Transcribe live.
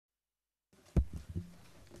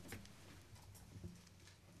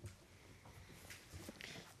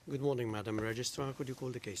Good morning, Madam Registrar. Could you call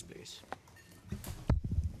the case, please?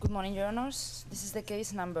 Good morning, Your Honors. This is the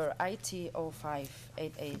case number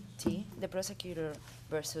IT0588T, the prosecutor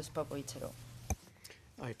versus Popović.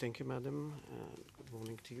 I thank you, Madam. Good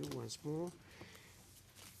morning to you once more.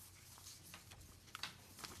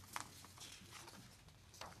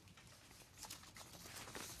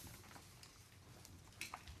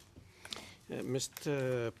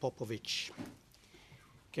 Mr. Popović,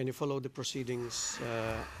 can you follow the proceedings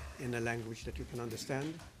in a language that you can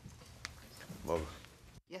understand? Well,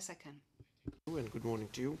 Yes, I can. And good morning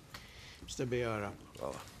to you. Mr. Beara,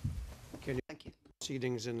 well, can you Thank you. follow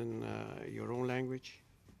proceedings in your own language?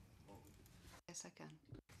 Yes, I can.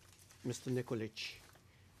 Mr. Nikolic,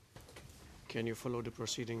 can you follow the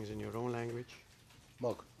proceedings in your own language?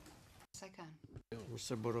 mogu. Yes, I can.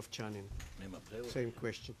 Mr. Borovchanin, Nema prevoda. same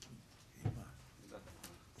question.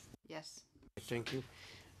 Yes. Thank you.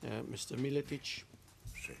 Mr. Miletic,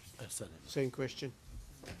 Sad nema. same question.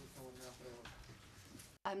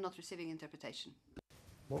 I'm not receiving interpretation.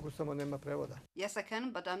 Mogu, samo nema prevoda. Yes, I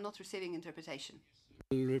can, but I'm not receiving interpretation.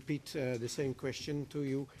 I'll repeat the same question to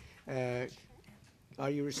you. Are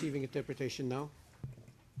you receiving interpretation now?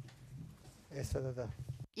 Sada da.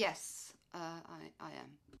 Yes, I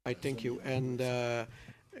am. I thank you. And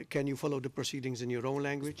can you follow the proceedings in your own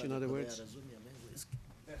language, in other words? Ja razumijem engleski.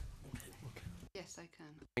 Yes, I can.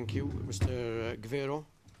 Thank you. Mr. Gvero,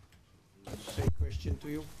 same question to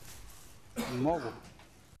you. Mogu.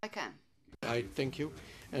 I can. I thank you.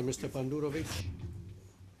 And Mr. Pandurović,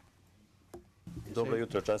 Dobro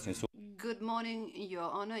jutro, časni sud. Good morning, Your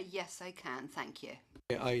Honor. Yes, I can. Thank you.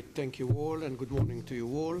 I thank you all and good morning to you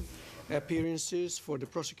all. Appearances for the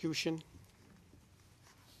prosecution.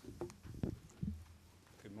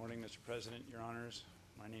 Good morning, Mr. President, Your Honors.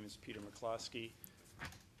 My name is Peter McCloskey.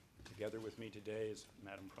 Together with me today is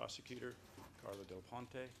Madam Prosecutor Carla Del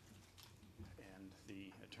Ponte and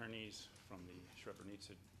the attorneys from the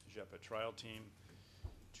Srebrenica JEPA trial team,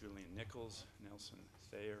 Julian Nichols, Nelson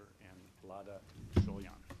Thayer, and Lada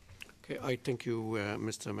Shulyan. Okay, I thank you,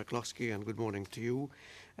 Mr. McCloskey, and good morning to you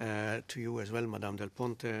as well, Madame Del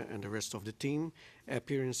Ponte, and the rest of the team.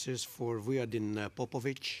 Appearances for Vujadin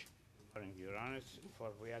Popović. Morning, Your Honors. For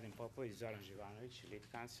Vujadin Popović, Zoran Živanović, lead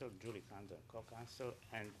counsel, Julie Kanda, co-counsel,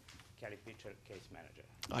 and Kelly Pitcher, case manager.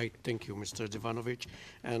 I thank you, Mr. Jovanovic,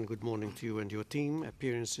 and good morning to you and your team.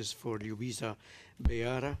 Appearances for Ljubiša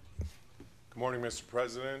Bejara. Good morning, Mr.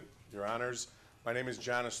 President, Your Honors. My name is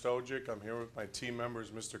John Ostojic. I'm here with my team members,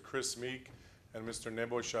 Mr. Chris Meek and Mr.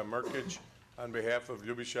 Nebojša Mrkić, on behalf of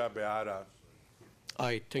Ljubiša Bejara.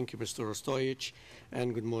 I thank you, Mr. Ostojic,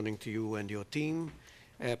 and good morning to you and your team.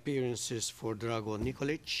 Appearances for Drago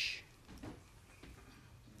Nikolic.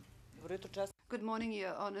 Good morning,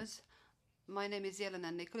 Your Honors. My name is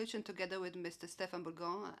Jelena Nikolic, and together with Mr. Stefan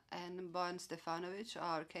Burgon and Bojan Stefanovic,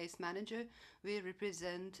 our case manager, we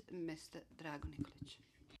represent Mr. Drago Nikolic.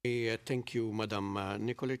 Thank you, Madam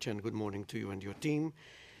Nikolic, and good morning to you and your team.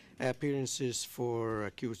 Appearances for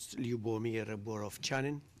accused Ljubomir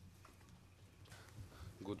Borovchanin.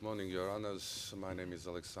 Good morning, Your Honors. My name is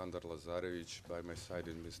Aleksandar Lazarević. By my side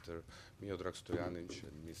is Mr. Miodrag Stojanić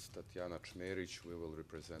and Ms. Tatjana Čmerić. We will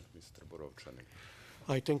represent Mr. Borovchanin.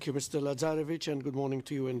 I thank you, Mr. Lazarević, and good morning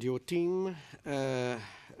to you and your team.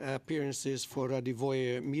 Appearances for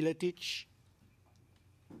Radivoje Miletic.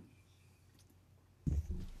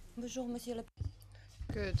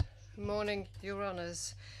 Good morning, Your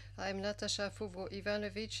Honors. I'm Natasha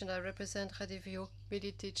Fuvo-Ivanovic, and I represent Radivoje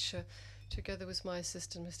Miletic together with my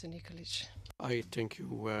assistant, Mr. Nikolic. I thank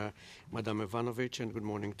you, Madam Ivanovic, and good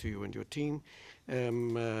morning to you and your team.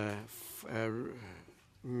 Milan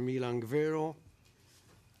Gvero.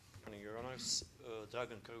 Your Honors,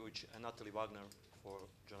 Dragan Krgović and Natalie Wagner for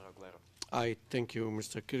General Glero. I thank you,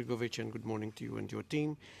 Mr. Krgović, and good morning to you and your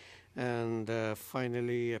team. And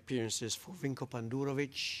finally, appearances for Vinko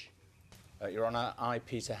Pandurović. Your Honour, I,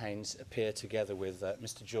 Peter Haynes, appear together with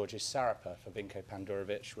Mr. Georges Sarapa for Vinko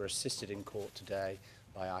Pandurović. We're assisted in court today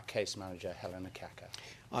by our case manager, Helena Kaka.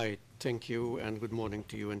 I thank you, and good morning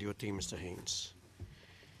to you and your team, Mr. Haynes.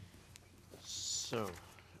 So,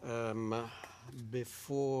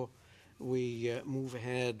 before we move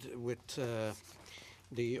ahead with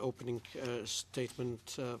the opening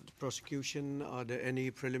statement of the prosecution, are there any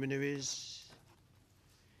preliminaries?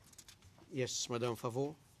 Yes, Madame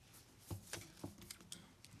Favot.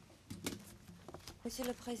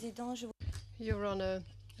 Your Honour,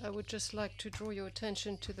 I would just like to draw your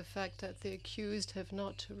attention to the fact that the accused have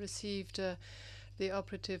not received the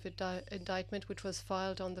operative indictment, which was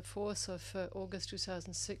filed on the 4th of August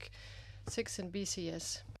 2006 in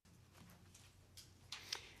BCS.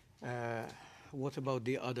 what about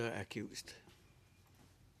the other accused?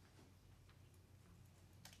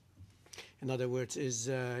 In other words, is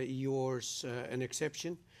yours an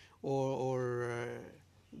exception, or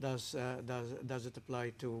does it apply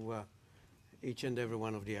to each and every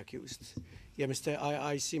one of the accused? Yeah,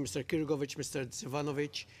 I see Mr. Kirgovic, Mr.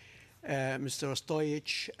 Zivanovic, Mr.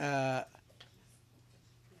 Ostojic,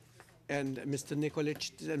 and Mr.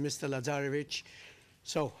 Nikolic and Mr. Lazarevic.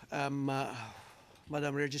 So,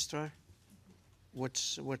 Madam Registrar,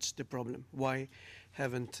 what's the problem? Why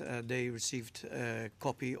haven't they received a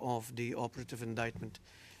copy of the operative indictment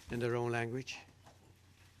in their own language?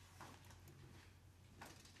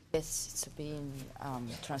 Yes, it's been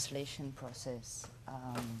translation process.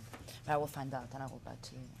 I will find out and I will back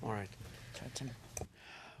to you. All right. Certainly.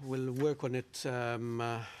 We'll work on it,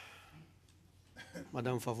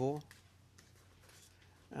 Madame Favor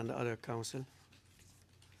and the other counsel,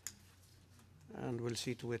 and we'll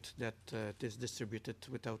see to it that it is distributed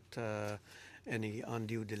without any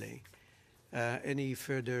undue delay. Any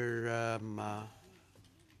further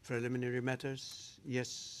preliminary matters?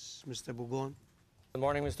 Yes, Mr. Bougon. Good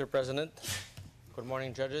morning, Mr. President. Good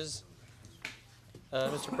morning, judges.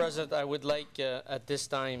 Mr. President, I would like at this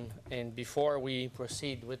time, and before we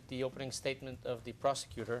proceed with the opening statement of the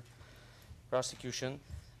prosecution,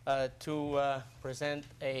 to present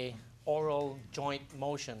a oral joint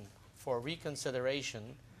motion for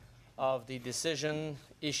reconsideration of the decision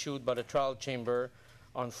issued by the trial chamber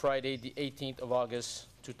on Friday, the 18th of August,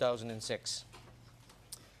 2006.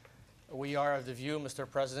 We are of the view, Mr.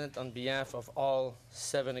 President, on behalf of all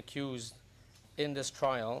 7 accused in this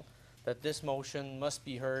trial, that this motion must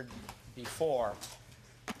be heard before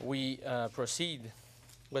we proceed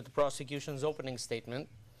with the prosecution's opening statement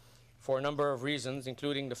for a number of reasons,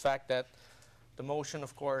 including the fact that the motion,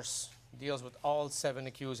 of course, deals with all 7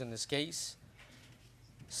 accused in this case.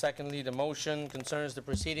 Secondly, the motion concerns the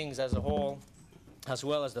proceedings as a whole, as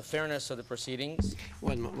well as the fairness of the proceedings.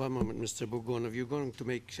 One moment, Mr. Bougon. If you're going to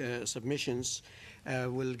make submissions,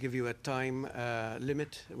 we'll give you a time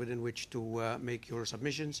limit within which to make your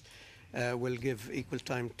submissions. We'll give equal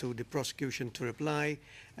time to the prosecution to reply,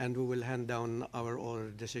 and we will hand down our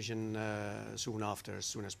oral decision soon after, as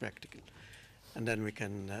soon as practical. And then we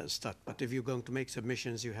can start. But if you're going to make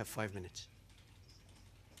submissions, you have 5 minutes.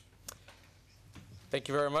 Thank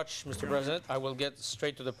you very much, Mr. President. I will get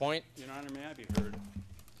straight to the point. Your Honor, may I be heard?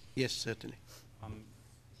 Yes, certainly.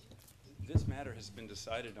 This matter has been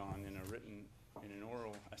decided on in a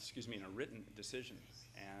written decision,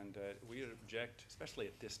 and we object, especially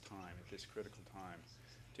at this time, at this critical time,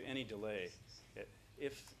 to any delay.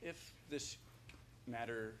 If this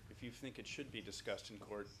matter, if you think it should be discussed in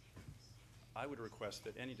court, I would request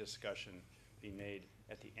that any discussion be made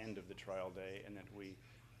at the end of the trial day, and that we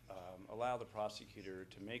allow the prosecutor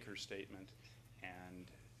to make her statement, and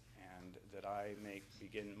that I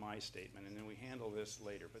begin my statement, and then we handle this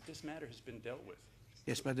later. But this matter has been dealt with.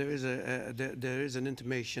 Yes, but there is there is an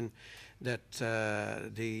intimation that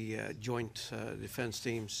the joint defense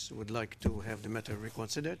teams would like to have the matter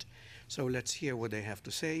reconsidered. So let's hear what they have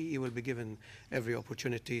to say. You will be given every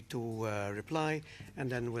opportunity to reply,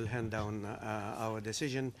 and then we'll hand down our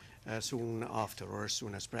decision soon after, or as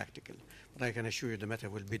soon as practical. But I can assure you the matter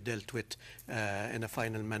will be dealt with in a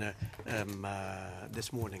final manner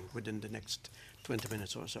this morning, within the next 20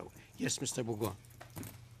 minutes or so. Yes, Mr. Bougon.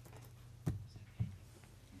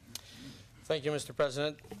 Thank you, Mr.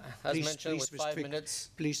 President. As mentioned, with 5 minutes.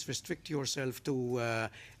 Please restrict yourself to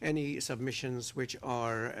any submissions which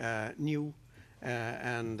are new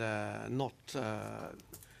and not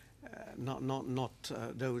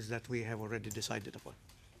those that we have already decided upon.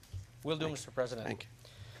 Will do, Mr. President. Thank you.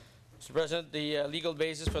 Mr. President, the legal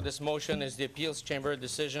basis for this motion is the Appeals Chamber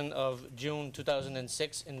decision of June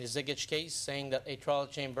 2006 in the Zigic case, saying that a trial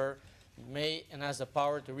chamber may and has the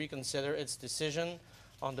power to reconsider its decision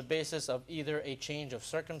on the basis of either a change of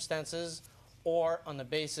circumstances or on the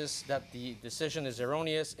basis that the decision is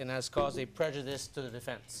erroneous and has caused a prejudice to the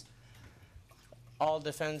defense. All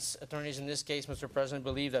defense attorneys in this case, Mr. President,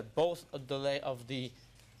 believe that both of the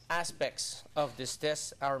aspects of this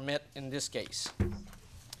test are met in this case.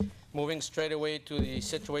 Moving straight away to the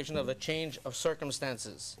situation of a change of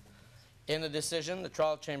circumstances. In the decision, the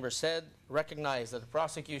trial chamber recognized that the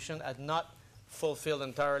prosecution had not fulfilled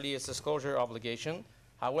entirely its disclosure obligation.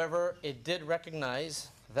 However, it did recognize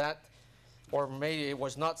that, or maybe it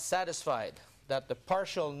was not satisfied, that the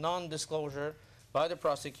partial non-disclosure by the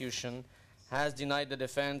prosecution has denied the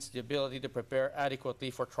defense the ability to prepare adequately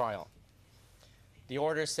for trial. The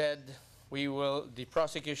order said the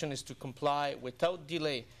prosecution is to comply without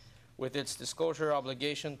delay with its disclosure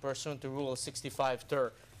obligation pursuant to Rule 65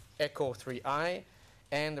 ter, Echo 3I,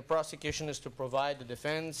 and the prosecution is to provide the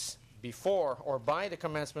defense before or by the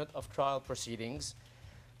commencement of trial proceedings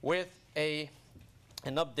with an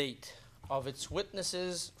update of its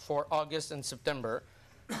witnesses for August and September,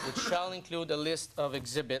 which shall include a list of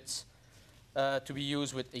exhibits to be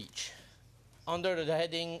used with each. Under the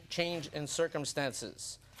heading Change in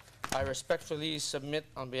Circumstances, I respectfully submit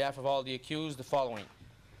on behalf of all the accused the following.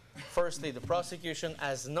 Firstly, the prosecution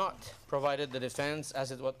has not provided the defense,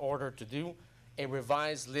 as it was ordered to do, a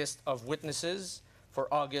revised list of witnesses for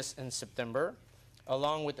August and September,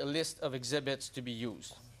 along with a list of exhibits to be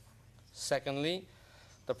used. Secondly,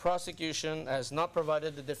 the prosecution has not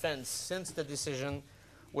provided the defense since the decision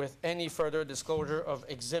with any further disclosure of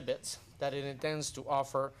exhibits that it intends to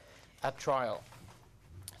offer at trial.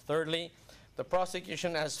 Thirdly, the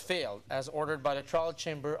prosecution has failed, as ordered by the trial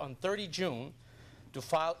chamber on 30 June, to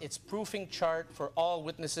file its proofing chart for all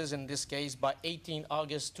witnesses in this case by 18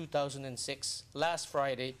 August 2006, last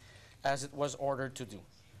Friday, as it was ordered to do.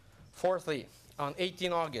 Fourthly, on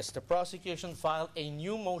 18 August, the prosecution filed a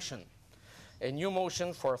new motion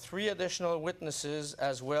for 3 additional witnesses,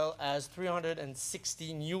 as well as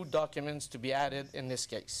 360 new documents to be added in this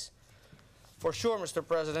case. For sure, Mr.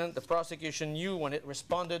 President, the prosecution knew when it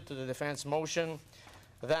responded to the defense motion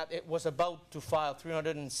that it was about to file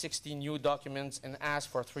 360 new documents and ask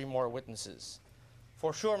for 3 more witnesses.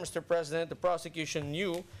 For sure, Mr. President, the prosecution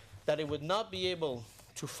knew that it would not be able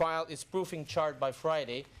to file its proofing chart by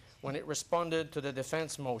Friday when it responded to the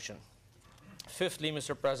defense motion. Fifthly,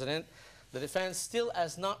 Mr. President, the defense still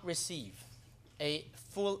has not received a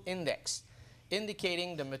full index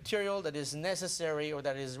indicating the material that is necessary or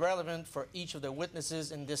that is relevant for each of the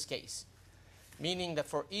witnesses in this case, meaning that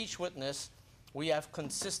for each witness, we have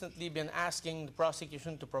consistently been asking the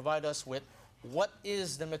prosecution to provide us with what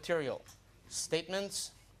is the material: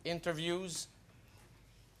 statements, interviews,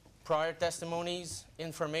 prior testimonies,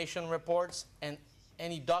 information reports, and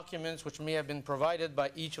any documents which may have been provided by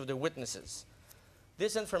each of the witnesses.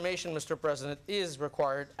 This information, Mr. President, is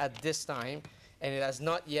required at this time, and it has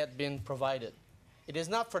not yet been provided. It is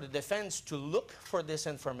not for the defense to look for this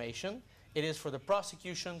information. It is for the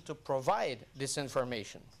prosecution to provide this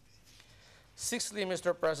information. Sixthly,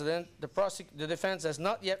 Mr. President, the defense has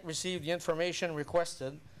not yet received the information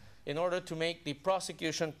requested in order to make the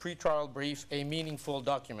prosecution pretrial brief a meaningful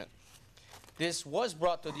document. This was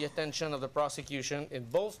brought to the attention of the prosecution in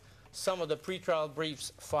both some of the pretrial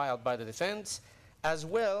briefs filed by the defense, as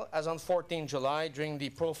well as on 14 July during the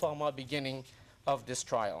pro forma beginning of this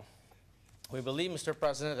trial. We believe, Mr.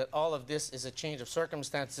 President, that all of this is a change of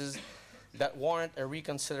circumstances that warrant a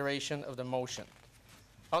reconsideration of the motion.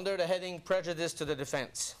 Under the heading Prejudice to the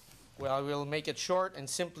Defense, well, I will make it short and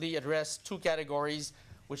simply address 2 categories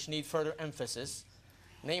which need further emphasis,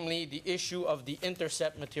 namely the issue of the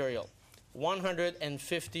intercept material.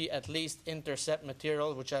 150 at least intercept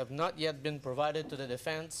material which have not yet been provided to the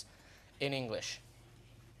defense in English.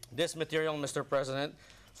 This material, Mr. President,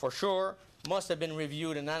 for sure must have been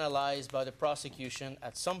reviewed and analyzed by the prosecution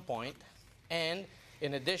at some point, and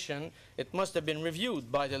in addition, it must have been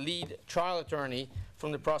reviewed by the lead trial attorney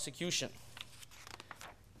from the prosecution.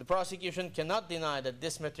 The prosecution cannot deny that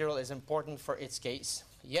this material is important for its case,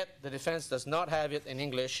 yet the defense does not have it in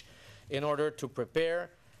English in order to prepare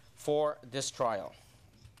for this trial.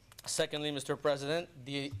 Secondly, Mr. President,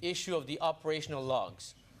 the issue of the operational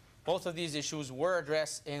logs. Both of these issues were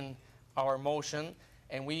addressed in our motion,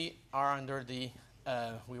 and we are under the,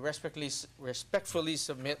 we respectfully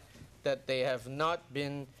submit that they have not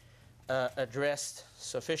been addressed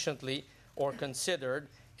sufficiently or considered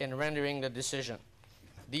in rendering the decision.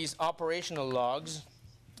 These operational logs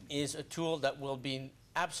is a tool that will be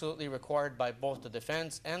absolutely required by both the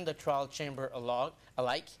defense and the trial chamber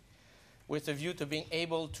alike, with a view to being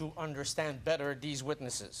able to understand better these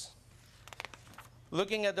witnesses.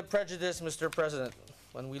 Looking at the prejudice, Mr. President,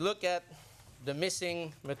 when we look at the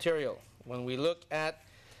missing material, when we look at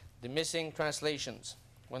the missing translations,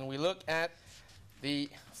 when we look at the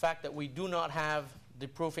fact that we do not have the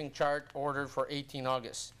proofing chart ordered for 18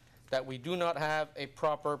 August, that we do not have a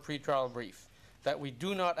proper pretrial brief, that we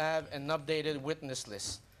do not have an updated witness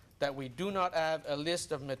list, that we do not have a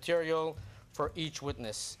list of material for each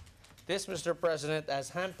witness. This, Mr. President, has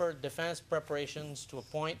hampered defense preparations to a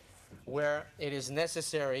point where it is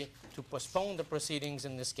necessary to postpone the proceedings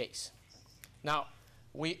in this case. Now,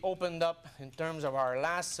 we opened up in terms of our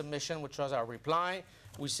last submission, which was our reply.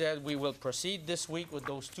 We said we will proceed this week with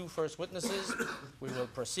those 2 first witnesses. We will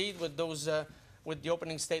proceed with those with the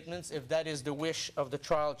opening statements if that is the wish of the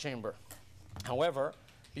trial chamber. However,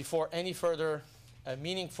 before any further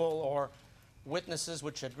meaningful or witnesses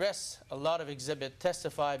which address a lot of exhibit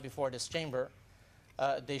testify before this chamber,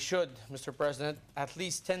 they should, Mr. President, at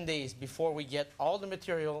least 10 days before we get all the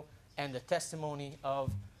material and the testimony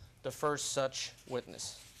of the first such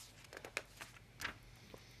witness.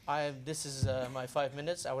 This is my 5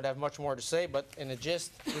 minutes. I would have much more to say, but in a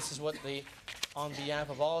gist, this is what on behalf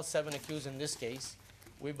of all 7 accused in this case,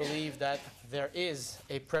 we believe that there is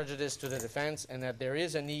a prejudice to the defense and that there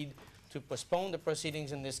is a need to postpone the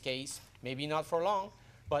proceedings in this case, maybe not for long,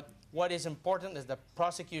 but what is important is the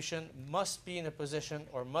prosecution must be in a position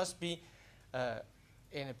or must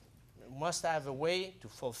have a way to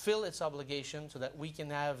fulfill its obligation so that we can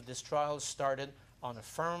have this trial started on a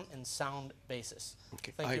firm and sound basis.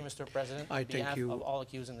 Okay. Thank you, Mr. President, on behalf of all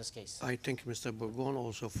accused in this case. I thank Mr. Bourgon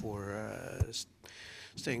also for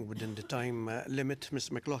staying within the time limit.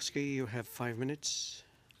 Mr. McCloskey, you have 5 minutes.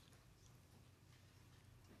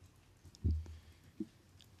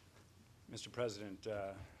 Mr. President,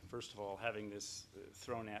 first of all, having this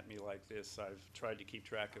thrown at me like this, I've tried to keep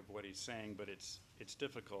track of what he's saying, but it's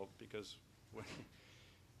difficult because when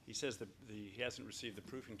he says that he hasn't received the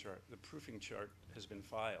proofing chart. The proofing chart has been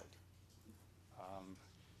filed.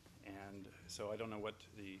 And so I don't know what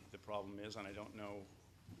the problem is, and I don't know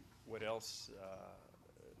what else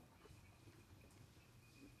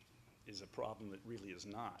is a problem that really is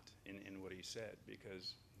not in what he said,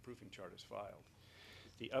 because the proofing chart is filed.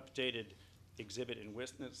 The updated exhibit and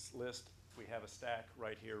witness list, we have a stack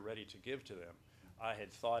right here ready to give to them. I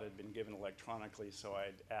had thought it had been given electronically, so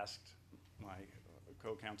I'd asked my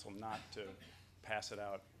co-counsel not to pass it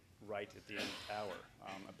out right at the end of the hour.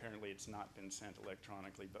 Apparently it's not been sent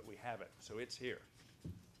electronically, but we have it, so it's here.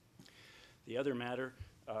 The other matter,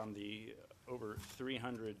 the over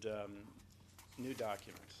 300 new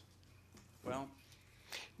documents. Well,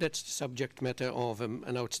 that's the subject matter of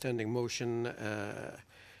an outstanding motion.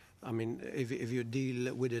 I mean, if you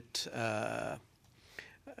deal with it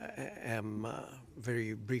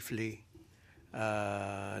very briefly,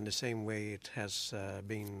 in the same way it has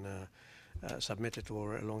been submitted,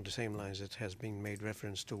 or along the same lines it has been made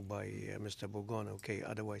reference to by Mr. Bourgon. Okay,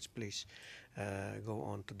 otherwise please go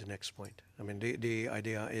on to the next point. I mean, the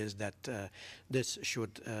idea is that this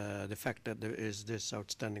should, the fact that there is this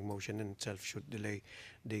outstanding motion in itself should delay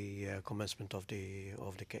the commencement of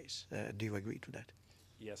the case. Do you agree to that?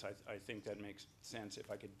 yes, I think that makes sense. If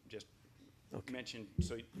I could just mention,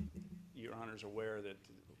 so Your Honor's aware that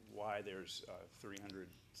why there's 300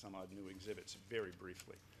 some odd new exhibits, very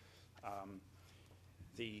briefly.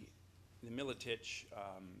 The Militich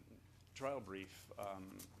trial brief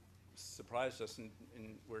surprised us in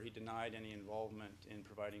where he denied any involvement in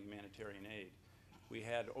providing humanitarian aid. We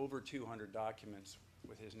had over 200 documents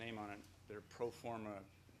with his name on it. They're pro forma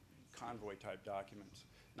convoy type documents,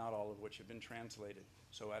 not all of which have been translated.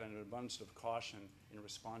 So at an abundance of caution in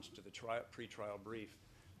response to the pre-trial brief,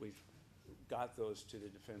 we've got those to the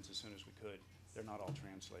defense as soon as we could. They're not all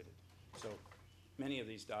translated. So many of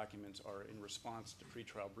these documents are in response to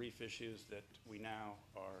pre-trial brief issues that we now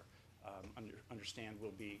are understand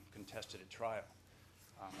will be contested at trial.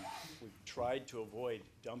 We've tried to avoid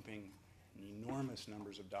dumping enormous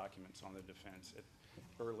numbers of documents on the defense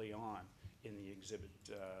early on in the exhibit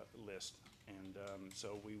list. And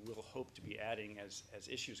so we will hope to be adding as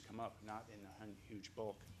issues come up, not in a huge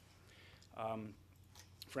bulk.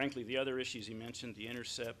 Frankly, the other issues he mentioned, the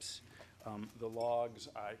intercepts, the logs,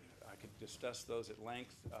 I could discuss those at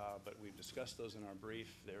length, but we've discussed those in our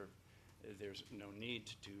brief. There's no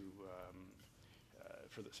need to,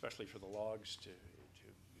 especially for the logs, to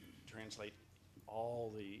translate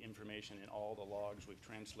all the information in all the logs. We've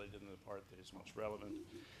translated them to the part that is most relevant.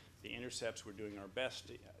 The intercepts, we're doing our best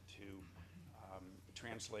to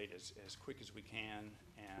translate as quick as we can,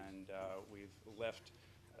 and we've left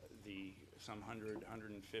some 100,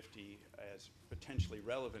 150 as potentially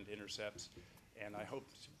relevant intercepts, and I hope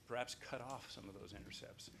to perhaps cut off some of those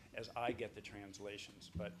intercepts as I get the translations.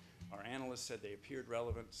 But our analysts said they appeared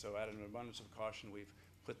relevant, so out of an abundance of caution, we've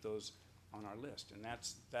put those on our list, and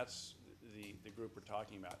that's the group we're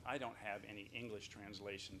talking about. I don't have any English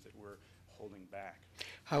translations that we're holding back.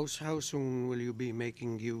 How soon will you be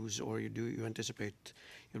making use, or do you anticipate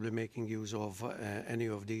you'll be making use of any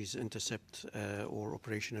of these intercept or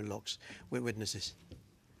operational logs with witnesses?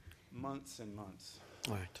 Months and months.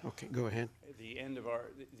 All right, okay, go ahead. The end of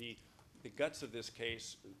the guts of this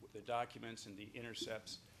case, the documents and the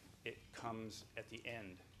intercepts, it comes at the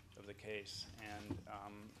end of the case, and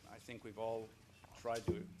I think we've all tried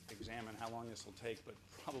to examine how long this will take, but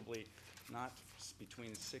probably not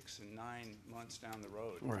between 6 and 9 months down the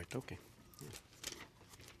road. All right, okay.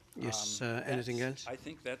 Yes, anything else? I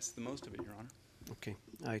think that's the most of it, Your Honor. Okay,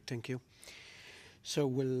 I thank you. So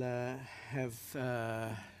we'll have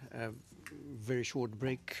a very short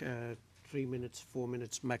break, 3 minutes, 4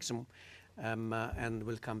 minutes maximum, and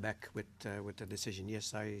we'll come back with the decision.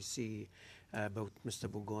 Yes, I see both Mr.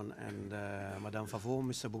 Bougon and Madame Favreau.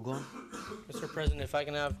 Mr. Bougon. Mr. President, if I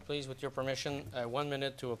can have, please, with your permission, 1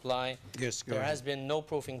 minute to apply. Yes, go There ahead. has been no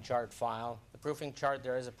proofing chart file. The proofing chart,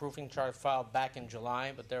 there is a proofing chart filed back in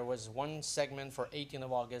July, but there was one segment for 18th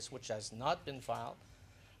of August which has not been filed,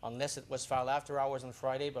 unless it was filed after hours on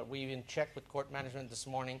Friday, but we even checked with court management this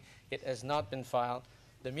morning. It has not been filed.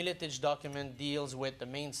 The Miletic document deals with the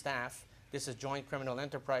main staff. This is joint criminal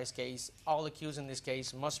enterprise case. All accused in this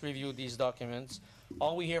case must review these documents.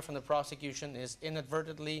 All we hear from the prosecution is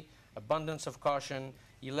inadvertently, abundance of caution,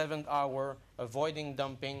 11th hour, avoiding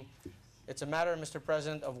dumping. It's a matter, Mr.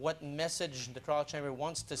 President, of what message the trial chamber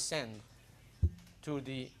wants to send to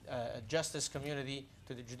the justice community,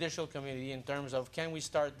 to the judicial community, in terms of, can we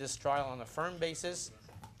start this trial on a firm basis,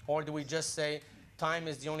 or do we just say time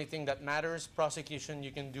is the only thing that matters? Prosecution,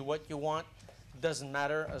 you can do what you want. Doesn't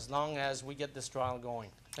matter as long as we get this trial going.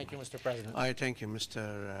 Thank you, Mr. President. I thank you,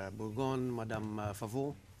 Mr. Bougon. Madame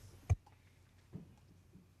Favreau.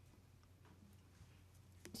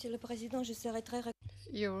 Monsieur le Président, je serai très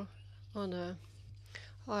Your Honor,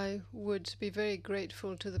 I would be very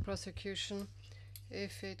grateful to the prosecution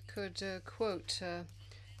if it could quote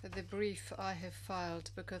the brief I have filed,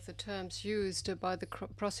 because the terms used by the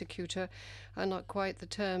prosecutor are not quite the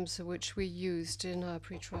terms which we used in our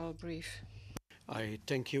pretrial brief. I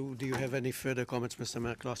thank you. Do you have any further comments, Mr.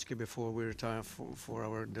 McCloskey, before we retire for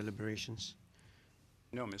our deliberations?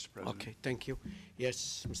 No, Mr. President. Okay, thank you.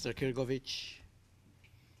 Yes, Mr. Kirgovic.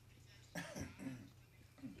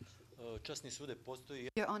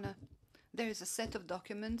 Your Honor, there is a set of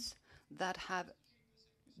documents that have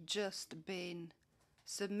just been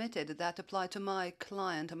submitted that apply to my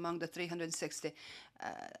client among the 360.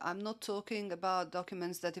 I'm not talking about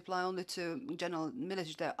documents that apply only to General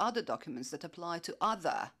Miletic. There are other documents that apply to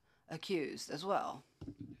other accused as well.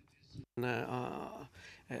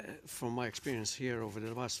 From my experience here over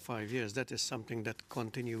the last 5 years, that is something that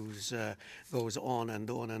continues, goes on and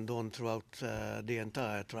on and on throughout the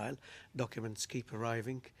entire trial. Documents keep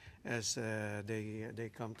arriving as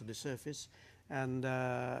they come to the surface. And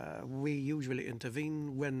we usually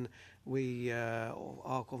intervene when we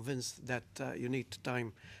are convinced that you need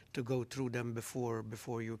time to go through them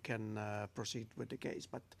before you can proceed with the case.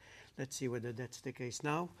 But let's see whether that's the case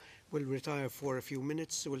now. We'll retire for a few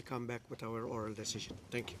minutes. We'll come back with our oral decision.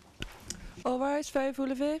 Thank you. All right, veuillez vous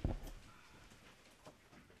lever.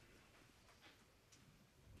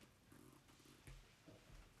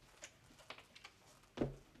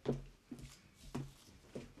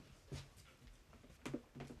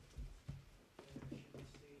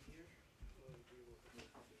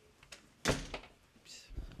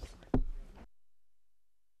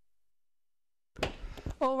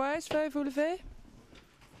 All right, veuillez vous lever.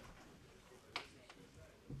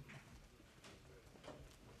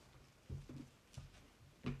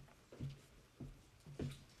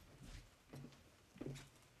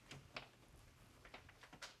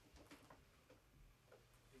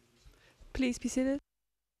 Please be seated.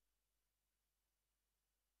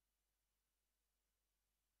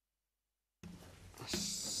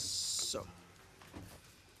 So.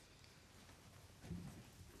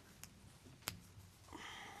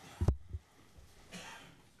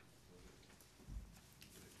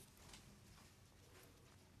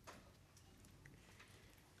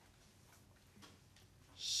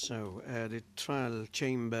 So the trial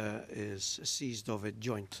chamber is seized of a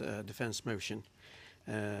joint defense motion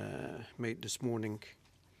made this morning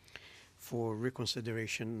for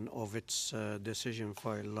reconsideration of its decision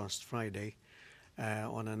filed last Friday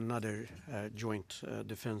on another joint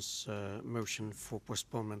defense motion for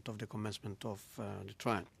postponement of the commencement of the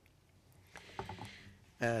trial.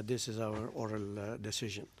 This is our oral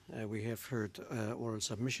decision. We have heard oral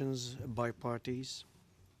submissions by parties.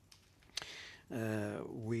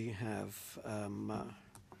 We have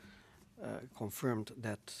confirmed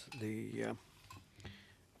that the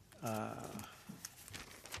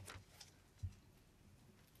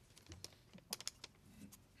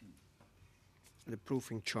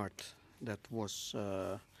proofing chart that was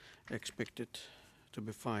expected to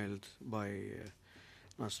be filed by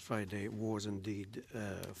last Friday was indeed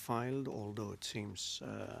filed, although it seems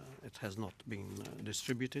it has not been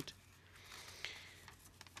distributed.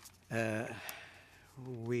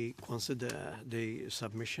 We consider the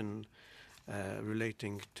submission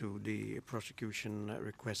relating to the prosecution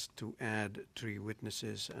request to add 3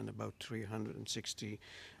 witnesses and about 360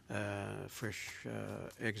 fresh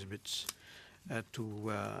exhibits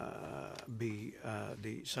to be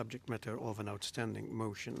the subject matter of an outstanding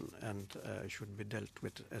motion and should be dealt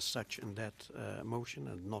with as such in that motion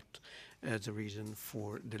and not as a reason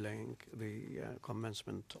for delaying the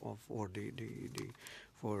commencement of or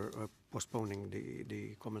for postponing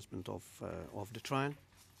the commencement of the trial.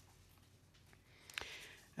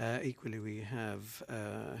 Equally, we have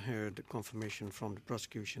heard confirmation from the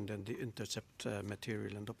prosecution that the intercept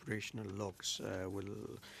material and operational logs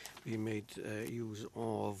will be made use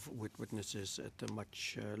of with witnesses at a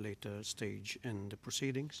much later stage in the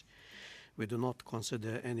proceedings. We do not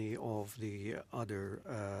consider any of the other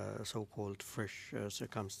so-called fresh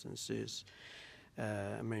circumstances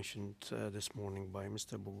mentioned this morning by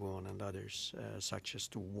Mr. Bougon and others, such as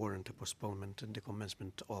to warrant a postponement in the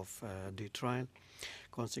commencement of the trial.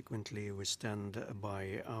 Consequently, we stand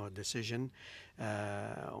by our decision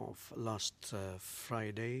of last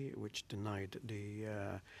Friday, which denied the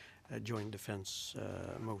joint defense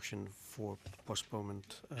motion for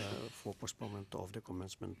postponement of the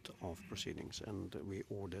commencement of proceedings, and we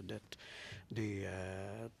order that the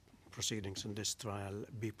proceedings in this trial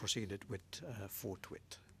be proceeded with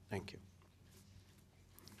forthwith. Thank you.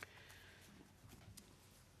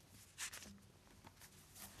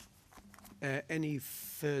 Any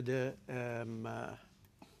further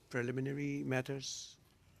preliminary matters?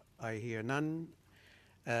 I hear none.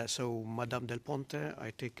 So, Madame Del Ponte,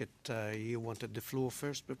 I take it you wanted the floor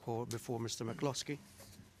first before Mr. McCloskey.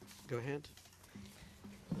 Go ahead.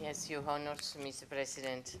 Yes, Your Honors, Mr.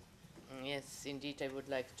 President. Yes, indeed, I would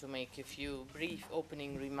like to make a few brief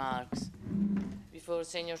opening remarks before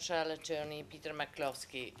Senior Trial Attorney Peter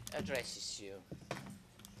McCloskey addresses you.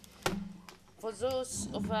 For those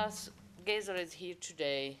of us gathered here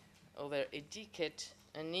today, over a decade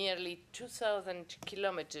and nearly 2,000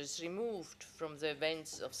 kilometers removed from the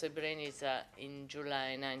events of Srebrenica in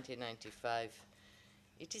July 1995,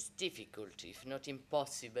 it is difficult, if not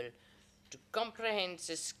impossible, to comprehend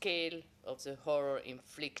the scale of the horror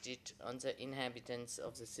inflicted on the inhabitants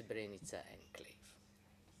of the Srebrenica enclave.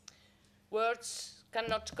 Words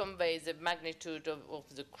cannot convey the magnitude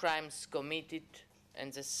of the crimes committed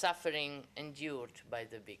and the suffering endured by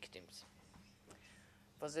the victims.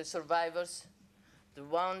 For the survivors, the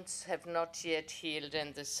wounds have not yet healed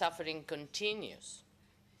and the suffering continues.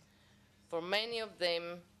 For many of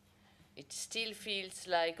them, it still feels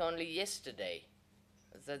like only yesterday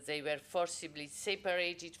that they were forcibly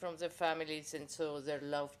separated from their families and saw their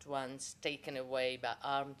loved ones taken away by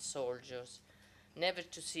armed soldiers, never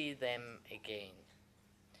to see them again.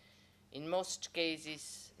 In most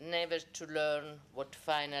cases, never to learn what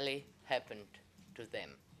finally happened to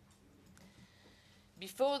them.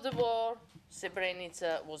 Before the war,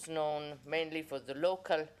 Srebrenica was known mainly for the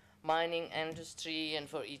local mining industry and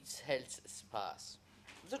for its health spas.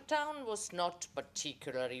 The town was not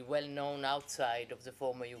particularly well known outside of the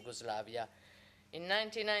former Yugoslavia. In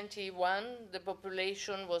 1991, the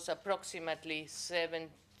population was approximately 75%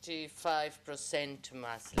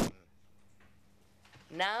 Muslim.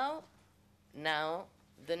 Now,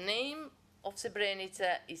 the name of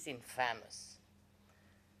Srebrenica is infamous.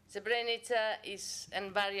 Srebrenica is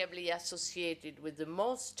invariably associated with the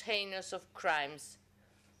most heinous of crimes: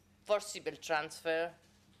 forcible transfer,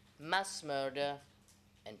 mass murder,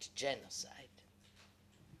 and genocide.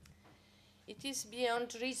 It is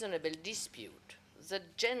beyond reasonable dispute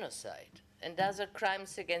that genocide and other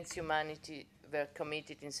crimes against humanity were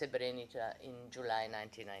committed in Srebrenica in July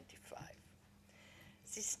 1995.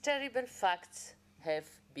 These terrible facts have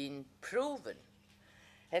been proven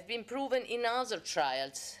in other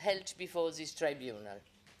trials held before this tribunal.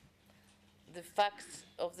 The facts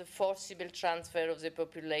of the forcible transfer of the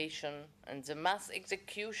population and the mass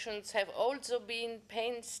executions have also been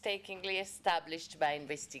painstakingly established by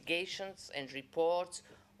investigations and reports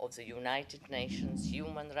of the United Nations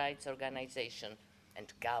Human Rights Organization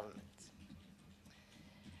and governments.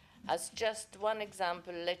 As just one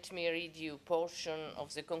example, let me read you a portion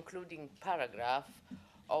of the concluding paragraph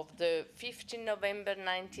of the 15 November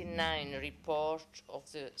 1999 report of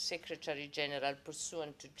the Secretary General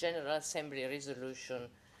pursuant to General Assembly Resolution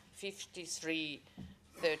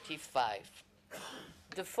 5335.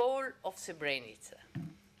 The fall of Srebrenica,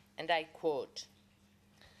 and I quote,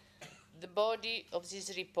 "The body of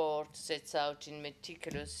this report sets out in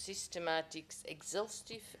meticulous, systematic,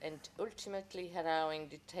 exhaustive, and ultimately harrowing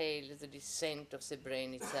detail the descent of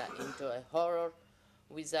Srebrenica into a horror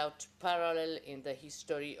without parallel in the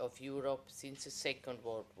history of Europe since the Second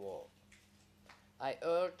World War. I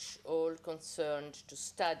urge all concerned to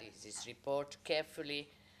study this report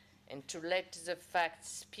carefully and to let the facts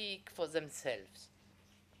speak for themselves.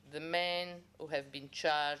 the men who have been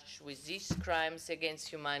charged with these crimes against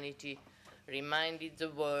humanity reminded the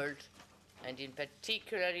world, and in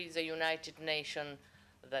particular the United Nations,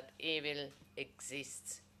 that evil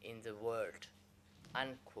exists in the world,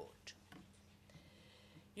 unquote.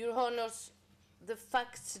 Your Honors, the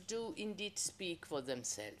facts do indeed speak for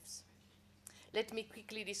themselves. Let me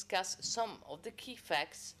quickly discuss some of the key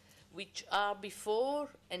facts which are before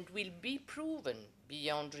and will be proven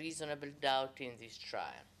beyond reasonable doubt in this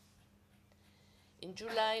trial. In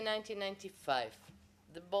July 1995,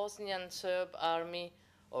 the Bosnian Serb Army,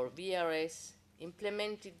 or VRS,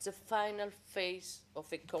 implemented the final phase of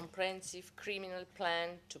a comprehensive criminal plan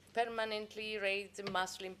to permanently erase the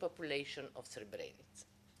Muslim population of Srebrenica.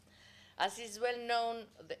 As is well known,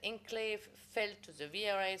 the enclave fell to the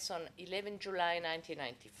VRS on 11 July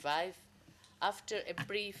 1995 after a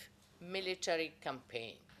brief military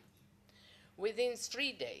campaign. Within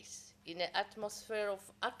 3 days, in an atmosphere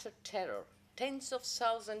of utter terror, tens of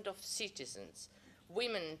thousands of citizens,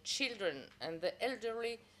 women, children, and the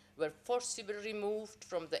elderly were forcibly removed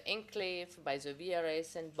from the enclave by the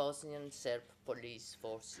VRS and Bosnian Serb police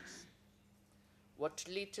forces. What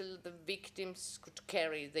little the victims could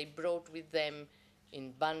carry, they brought with them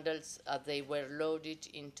in bundles as they were loaded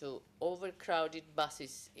into overcrowded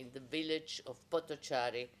buses in the village of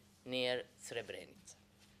Potočari near Srebrenica.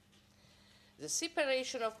 The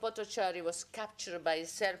separation of Potočari was captured by a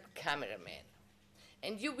Serb cameraman,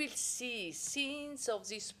 and you will see scenes of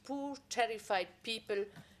these poor, terrified people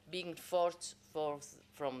being forced forth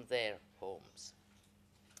from their homes.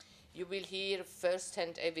 You will hear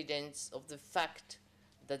first-hand evidence of the fact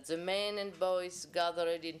that the men and boys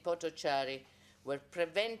gathered in Potočari were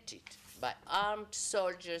prevented by armed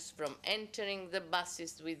soldiers from entering the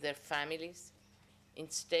buses with their families.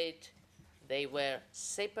 Instead, they were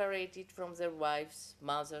separated from their wives,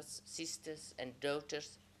 mothers, sisters, and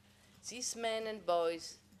daughters. These men and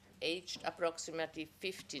boys, aged approximately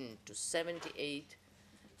 15 to 78,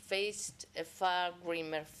 faced a far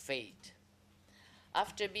grimmer fate.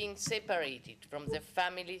 After being separated from their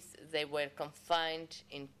families, they were confined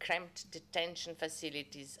in cramped detention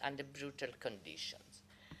facilities under brutal conditions.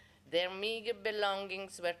 Their meager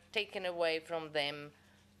belongings were taken away from them,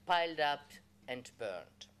 piled up, and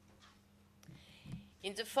burned.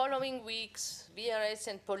 In the following weeks, VRS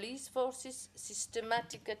and police forces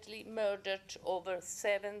systematically murdered over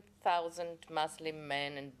 7,000 Muslim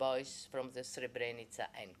men and boys from the Srebrenica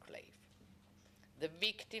enclave. The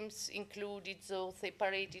victims included those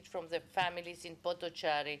separated from their families in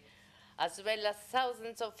Potočari, as well as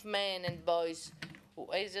thousands of men and boys who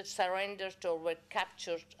either surrendered or were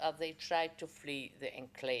captured as they tried to flee the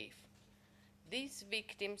enclave. These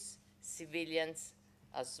victims, civilians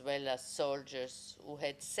as well as soldiers who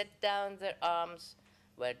had set down their arms,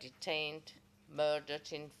 were detained, murdered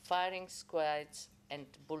in firing squads, and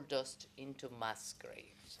bulldozed into mass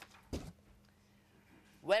graves.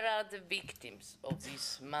 Where are the victims of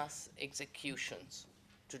these mass executions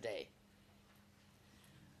today?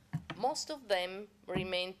 Most of them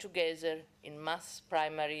remain together in mass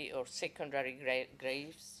primary or secondary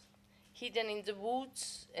graves, hidden in the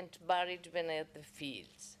woods and buried beneath the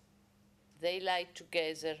fields. They lie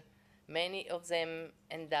together, many of them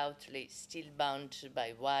undoubtedly still bound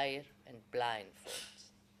by wire and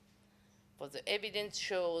blindfolds. For the evidence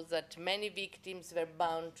shows that many victims were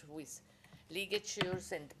bound with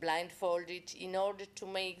ligatures and blindfolded in order to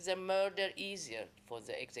make the murder easier for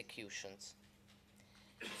the executions.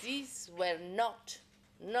 These were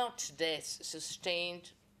not deaths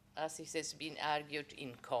sustained, as it has been argued,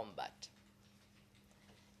 in combat.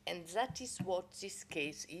 And that is what this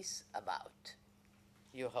case is about,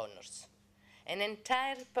 Your Honors. An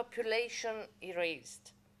entire population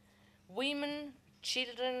erased. Women,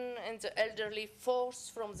 children, and the elderly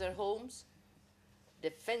forced from their homes.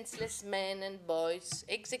 Defenseless men and boys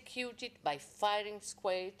executed by firing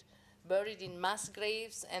squad, buried in mass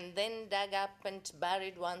graves, and then dug up and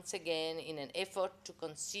buried once again in an effort to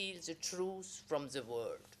conceal the truth from the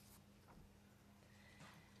world.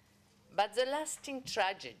 But the lasting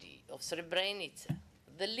tragedy of Srebrenica,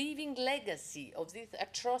 the living legacy of this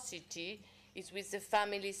atrocity, is with the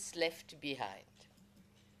families left behind.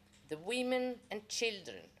 The women and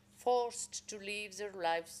children forced to live their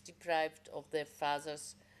lives deprived of their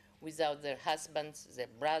fathers, without their husbands, their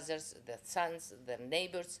brothers, their sons, their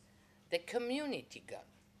neighbors, the community gone.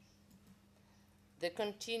 The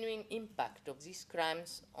continuing impact of these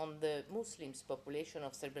crimes on the Muslim population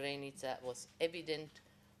of Srebrenica was evident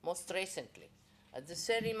most recently at the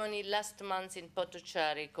ceremony last month in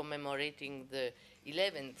Potočari commemorating the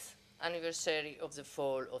 11th anniversary of the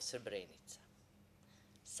fall of Srebrenica.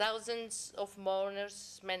 Thousands of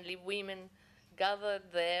mourners, mainly women, gathered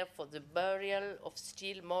there for the burial of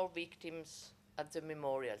still more victims at the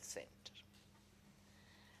memorial center.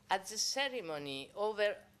 At the ceremony,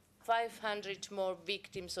 over 500 more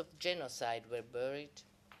victims of genocide were buried.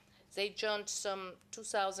 They joined some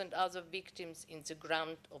 2,000 other victims in the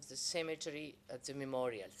ground of the cemetery at the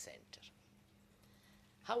memorial center.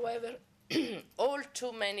 However, all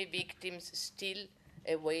too many victims still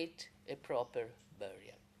await a proper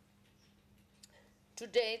burial. To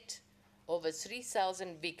date, over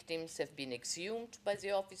 3,000 victims have been exhumed by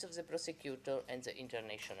the Office of the Prosecutor and the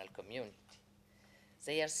international community.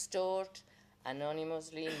 They are stored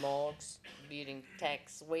anonymously in morgues, bearing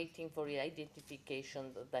tags, waiting for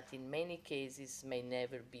identification that in many cases may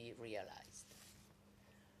never be realized.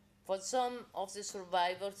 For some of the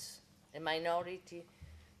survivors, a minority,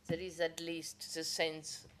 there is at least the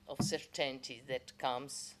sense of certainty that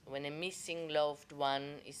comes when a missing loved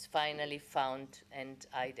one is finally found and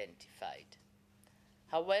identified.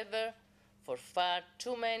 However, for far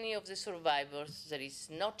too many of the survivors, there is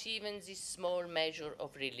not even this small measure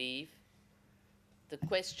of relief. The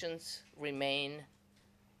questions remain: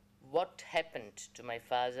 what happened to my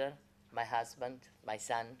father, my husband, my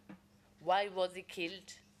son? Why was he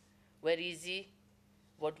killed? Where is he?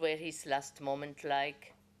 What were his last moments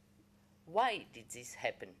like? Why did this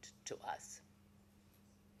happen to us?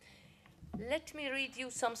 Let me read you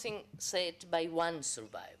something said by one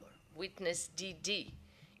survivor, witness DD,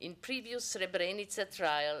 in previous Srebrenica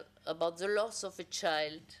trial about the loss of a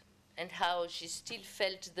child and how she still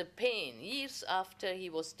felt the pain years after he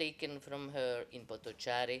was taken from her in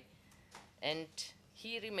Popović, and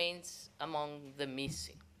he remains among the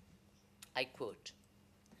missing. I quote,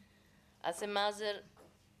 "As a mother,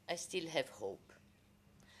 I still have hope.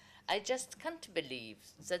 I just can't believe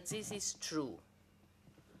that this is true.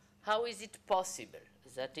 How is it possible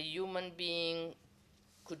that a human being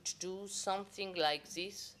could do something like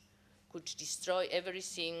this, could destroy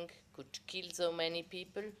everything, could kill so many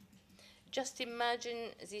people? Just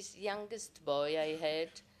imagine this youngest boy I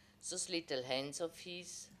had, those little hands of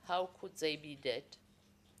his, how could they be dead?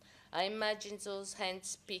 I imagine those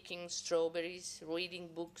hands picking strawberries, reading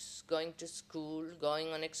books, going to school,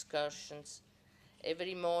 going on excursions.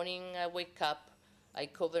 Every morning I wake up, I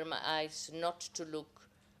cover my eyes not to look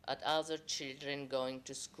at other children going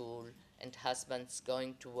to school and husbands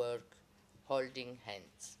going to work, holding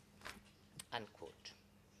hands." Unquote.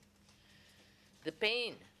 The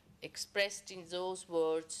pain expressed in those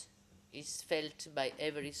words is felt by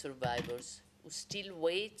every survivor who still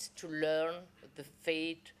waits to learn the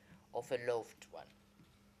fate of a loved one.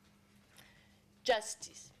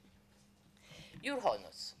 Justice. Your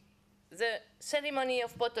Honors, the ceremony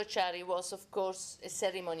of Popović was, of course, a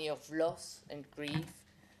ceremony of loss and grief,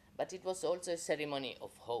 but it was also a ceremony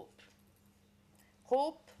of hope.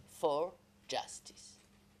 Hope for justice.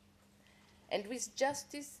 And with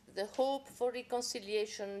justice, the hope for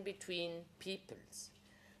reconciliation between peoples.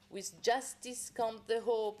 With justice comes the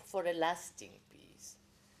hope for a lasting peace.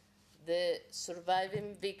 The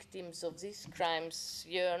surviving victims of these crimes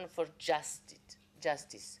yearn for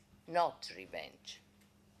justice, not revenge.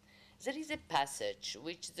 There is a passage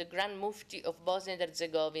which the Grand Mufti of Bosnia and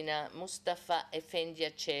Herzegovina, Mustafa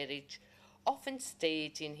Efendija Čerić, often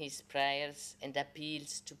states in his prayers and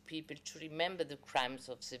appeals to people to remember the crimes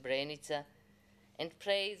of Srebrenica and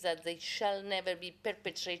pray that they shall never be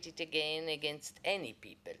perpetrated again against any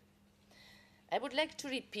people. I would like to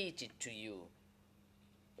repeat it to you.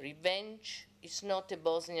 Revenge is not a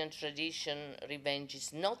Bosnian tradition. Revenge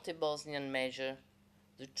is not a Bosnian measure.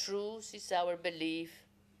 The truth is our belief,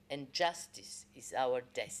 and justice is our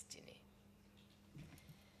destiny.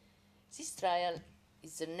 This trial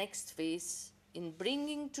is the next phase in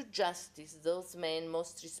bringing to justice those men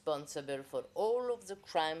most responsible for all of the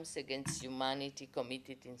crimes against humanity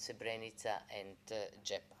committed in Srebrenica and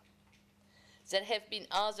Jepa. There have been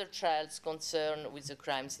other trials concerned with the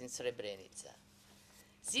crimes in Srebrenica.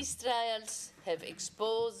 These trials have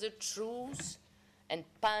exposed the truth and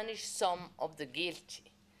punished some of the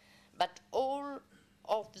guilty, but all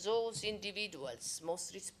of those individuals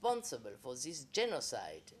most responsible for this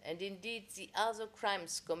genocide, and indeed the other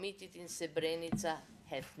crimes committed in Srebrenica,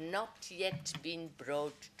 have not yet been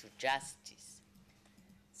brought to justice.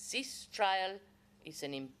 This trial is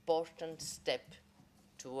an important step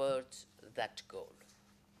towards that goal.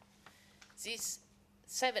 These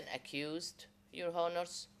 7 accused, Your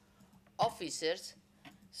Honors, officers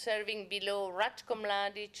serving below Ratko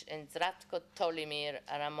Mladic and Ratko Tolimir,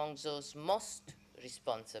 are among those most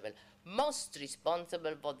responsible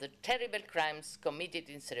for the terrible crimes committed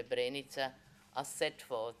in Srebrenica, as set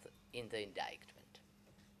forth in the indictment.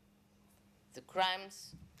 The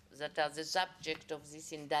crimes that are the subject of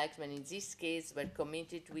this indictment in this case were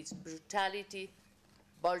committed with brutality,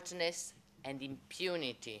 boldness, and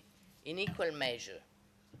impunity in equal measure.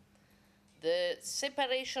 The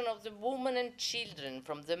separation of the women and children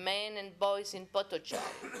from the men and boys in Potočari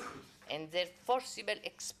and their forcible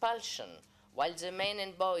expulsion while the men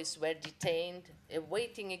and boys were detained,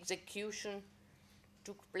 awaiting execution,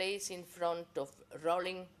 took place in front of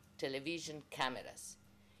rolling television cameras.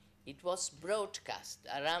 It was broadcast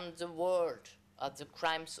around the world as the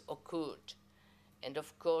crimes occurred. And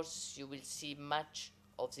of course, you will see much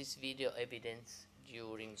of this video evidence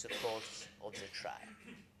during the course of the trial.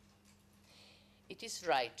 It is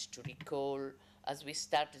right to recall, as we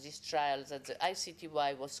start this trial, that the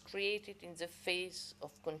ICTY was created in the face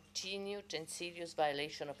of continued and serious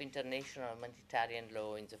violation of international humanitarian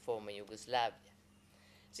law in the former Yugoslavia.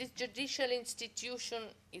 This judicial institution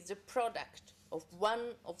is a product of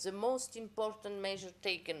one of the most important measures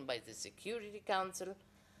taken by the Security Council,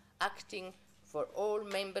 acting for all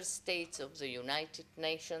member states of the United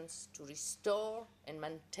Nations to restore and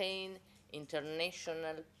maintain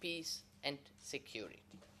international peace and security.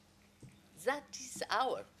 That is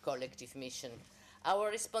our collective mission, our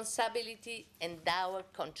responsibility and our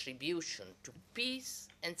contribution to peace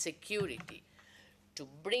and security, to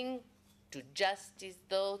bring to justice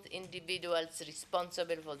those individuals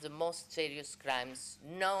responsible for the most serious crimes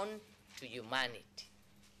known to humanity.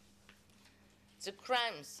 The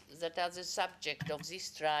crimes that are the subject of this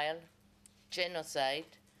trial, genocide,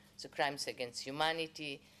 the crimes against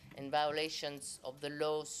humanity, and violations of the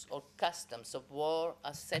laws or customs of war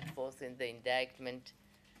as set forth in the indictment,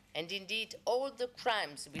 and indeed all the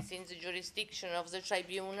crimes within the jurisdiction of the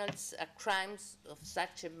tribunals are crimes of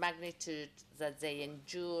such a magnitude that they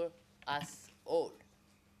endure us all.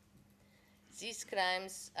 These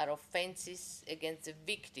crimes are offenses against the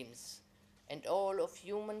victims and all of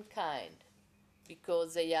humankind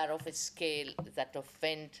because they are of a scale that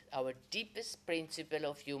offend our deepest principle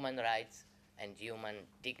of human rights and human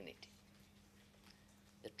dignity.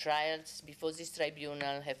 The trials before this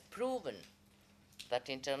tribunal have proven that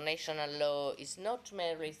international law is not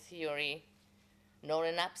merely theory nor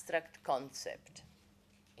an abstract concept.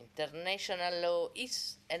 International law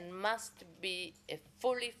is and must be a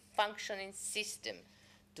fully functioning system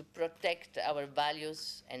to protect our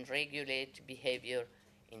values and regulate behavior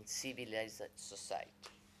in civilized society.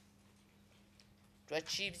 To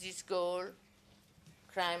achieve this goal,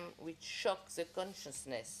 crime which shocks the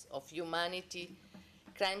consciousness of humanity,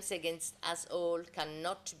 crimes against us all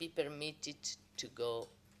cannot be permitted to go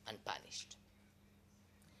unpunished.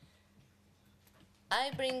 I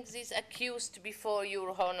bring these accused before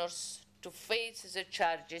your honors to face the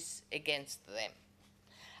charges against them.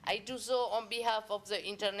 I do so on behalf of the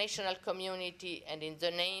international community and in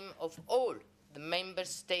the name of all the member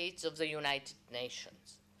states of the United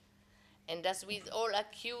Nations. And as with all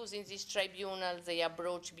accused in this tribunal, they are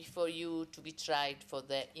brought before you to be tried for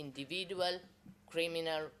their individual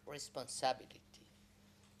criminal responsibility.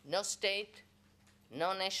 No state,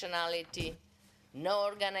 no nationality, no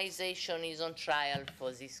organization is on trial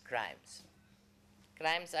for these crimes.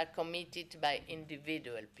 Crimes are committed by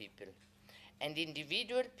individual people, and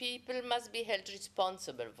individual people must be held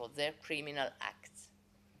responsible for their criminal acts.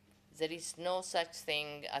 There is no such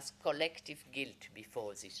thing as collective guilt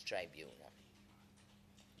before this tribunal.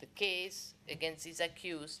 The case against these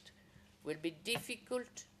accused will be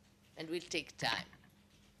difficult and will take time.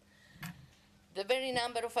 The very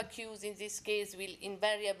number of accused in this case will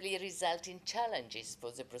invariably result in challenges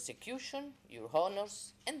for the prosecution, your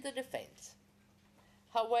honors, and the defense.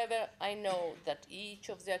 However, I know that each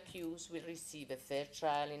of the accused will receive a fair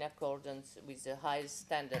trial in accordance with the highest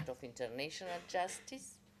standard of international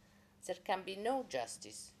justice. There can be no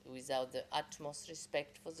justice without the utmost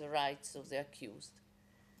respect for the rights of the accused.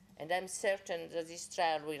 And I'm certain that this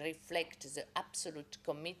trial will reflect the absolute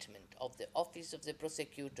commitment of the Office of the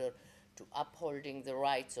Prosecutor to upholding the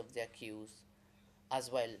rights of the accused,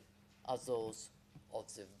 as well as those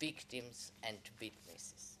of the victims and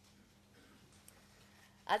witnesses.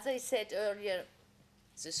 As I said earlier,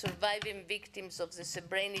 the surviving victims of the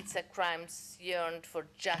Srebrenica crimes yearned for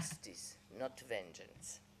justice, not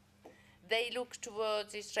vengeance. They look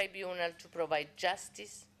towards this tribunal to provide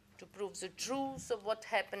justice, to prove the truth of what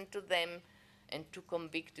happened to them, and to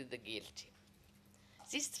convict the guilty.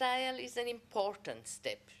 This trial is an important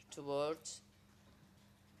step towards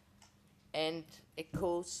and a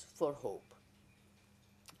cause for hope.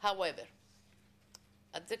 However,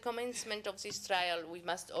 at the commencement of this trial, we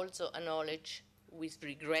must also acknowledge with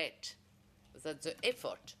regret that the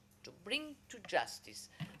effort to bring to justice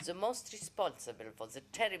the most responsible for the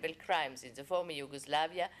terrible crimes in the former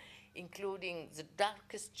Yugoslavia, including the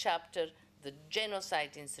darkest chapter, the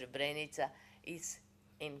genocide in Srebrenica, is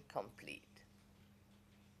incomplete.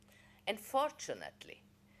 And fortunately,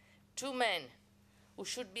 two men who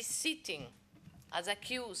should be sitting as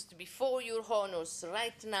accused before your honors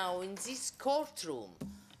right now in this courtroom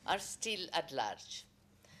are still at large.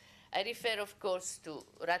 I refer, of course, to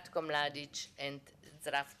Ratko Mladic and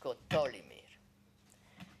Zdravko Tolimir.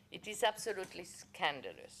 It is absolutely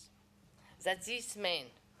scandalous that these men,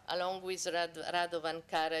 along with Radovan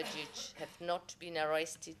Karadzic, have not been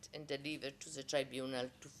arrested and delivered to the tribunal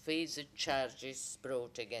to face the charges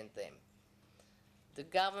brought against them. The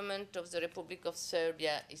government of the Republic of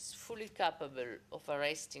Serbia is fully capable of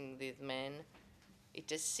arresting these men. It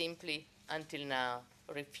has simply, until now,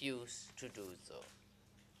 refused to do so.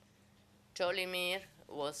 Tolimir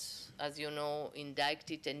was, as you know,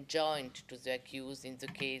 indicted and joined to the accused in the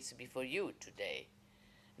case before you today.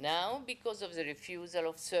 Now, because of the refusal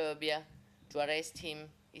of Serbia to arrest him,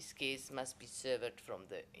 his case must be severed from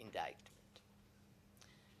the indictment.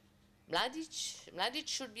 Mladic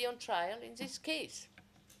should be on trial in this case.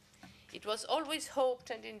 It was always hoped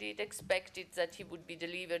and indeed expected that he would be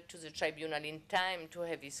delivered to the tribunal in time to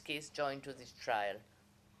have his case joined to this trial.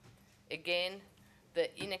 Again, the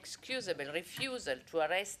inexcusable refusal to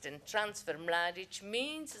arrest and transfer Mladic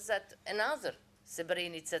means that another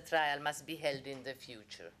Srebrenica trial must be held in the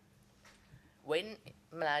future, when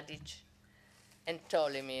Mladic and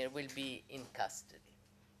Tolimir will be in custody.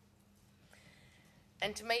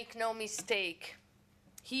 And make no mistake,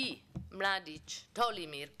 he, Mladic,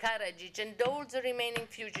 Tolimir, Karadzic, and all the remaining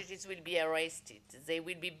fugitives will be arrested. They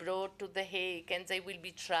will be brought to The Hague and they will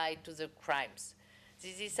be tried to the crimes.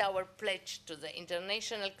 This is our pledge to the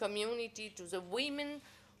international community, to the women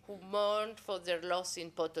who mourned for their loss in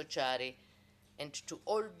Potocari, and to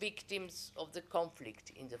all victims of the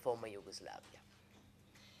conflict in the former Yugoslavia.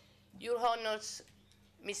 Your Honors,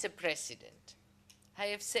 Mr. President, I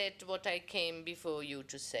have said what I came before you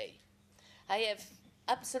to say. I have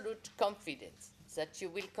absolute confidence that you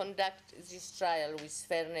will conduct this trial with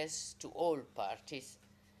fairness to all parties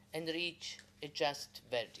and reach a just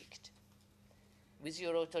verdict. With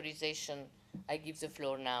your authorization, I give the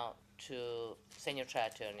floor now to Senior Trial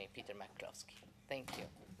Attorney Peter McCloskey. Thank you,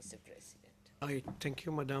 Mr. President. I thank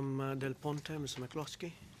you, Madam Del Ponte, Mr.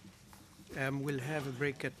 McCloskey. We'll have a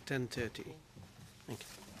break at 10:30. Thank you.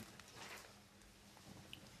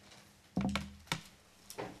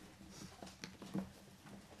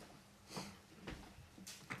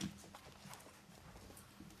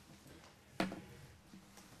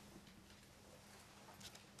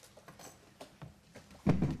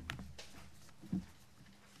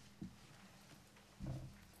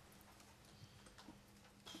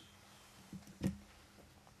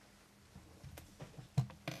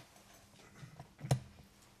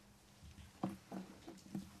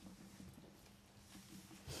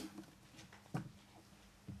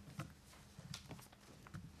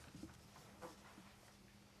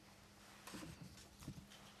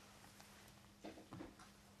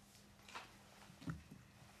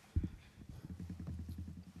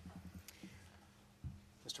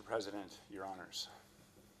 Mr. President, Your Honors,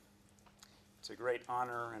 it's a great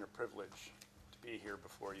honor and a privilege to be here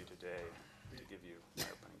before you today to give you my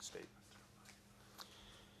opening statement.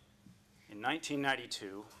 In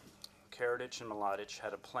 1992, Karadzic and Mladic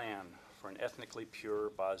had a plan for an ethnically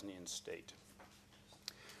pure Bosnian state.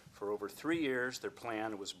 For over 3 years, their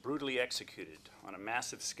plan was brutally executed on a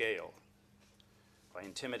massive scale by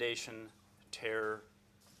intimidation, terror.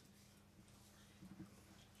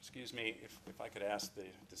 Excuse me, if I could ask the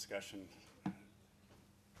discussion.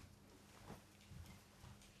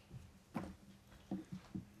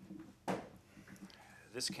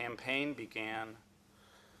 This campaign began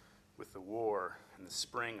with the war in the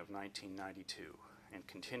spring of 1992 and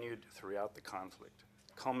continued throughout the conflict,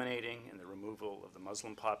 culminating in the removal of the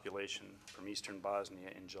Muslim population from eastern Bosnia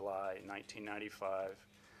in July 1995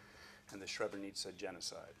 and the Srebrenica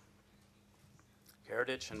genocide.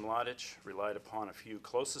 Karadzic and Mladic relied upon a few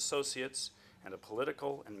close associates and a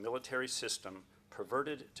political and military system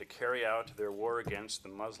perverted to carry out their war against the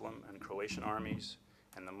Muslim and Croatian armies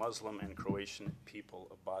and the Muslim and Croatian people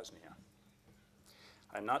of Bosnia.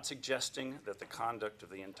 I'm not suggesting that the conduct of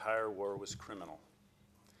the entire war was criminal,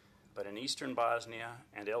 but in eastern Bosnia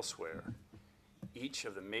and elsewhere, each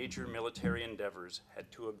of the major military endeavors had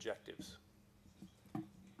two objectives.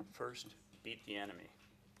 First, beat the enemy.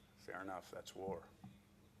 Fair enough, that's war.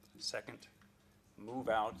 Second, move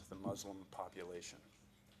out the Muslim population.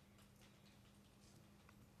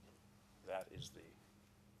 That is the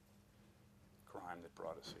crime that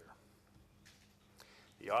brought us here.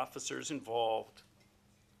 The officers involved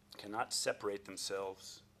cannot separate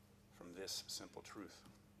themselves from this simple truth.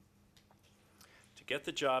 To get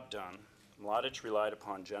the job done, Mladic relied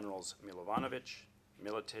upon Generals Milovanovic,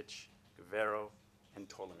 Militic, Guerrero, and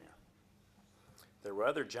Tolomir. There were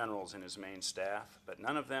other generals in his main staff, but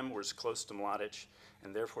none of them were as close to Mladic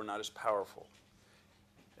and therefore not as powerful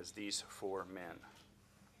as these four men.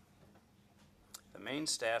 The main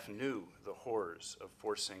staff knew the horrors of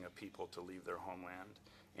forcing a people to leave their homeland,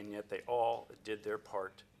 and yet they all did their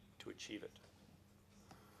part to achieve it.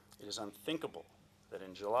 It is unthinkable that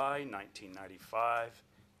in July 1995,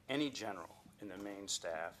 any general in the main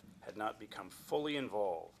staff had not become fully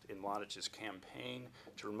involved in Mladic's campaign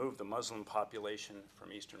to remove the Muslim population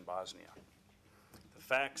from eastern Bosnia. The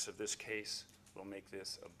facts of this case will make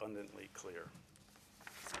this abundantly clear.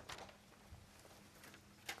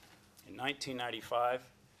 In 1995,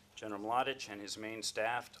 General Mladic and his main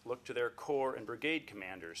staff looked to their corps and brigade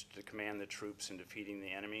commanders to command the troops in defeating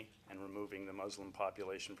the enemy and removing the Muslim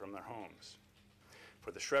population from their homes.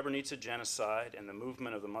 For the Srebrenica genocide and the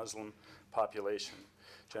movement of the Muslim population,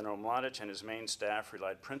 General Mladic and his main staff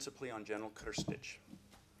relied principally on General Krstic.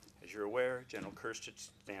 As you're aware, General Krstic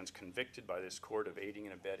stands convicted by this court of aiding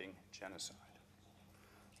and abetting genocide.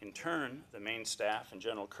 In turn, the main staff and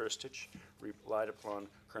General Krstic relied upon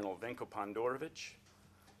Colonel Venko Pandorovic,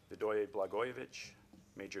 Vidoje Blagojevic,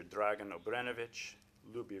 Major Dragan Obrenovic,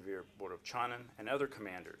 Ljubomir Borovchanin, and other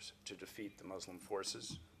commanders to defeat the Muslim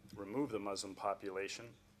forces, remove the Muslim population.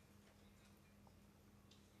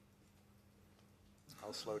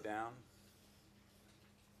 I'll slow down.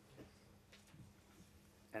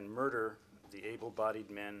 And murder the able-bodied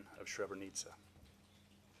men of Srebrenica.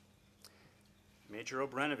 Major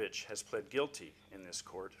Obrenovic has pled guilty in this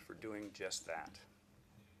court for doing just that.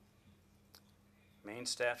 Main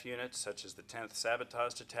staff units such as the 10th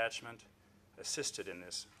Sabotage Detachment assisted in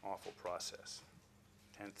this awful process.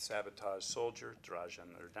 10th Sabotage soldier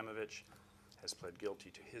Dražan Erdemovic has pled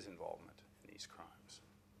guilty to his involvement in these crimes.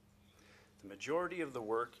 The majority of the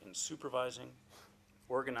work in supervising,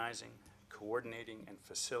 organizing, coordinating, and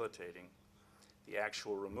facilitating the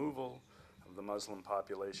actual removal of the Muslim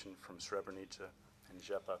population from Srebrenica and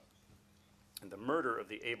Žepa, and the murder of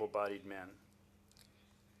the able-bodied men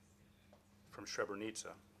from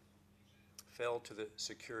Srebrenica fell to the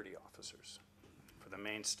security officers. For the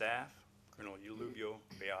main staff, Colonel Ljubio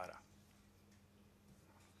Beata.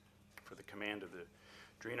 For the command of the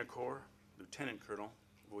Drina Corps, Lieutenant Colonel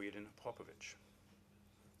Vojvodin Popović.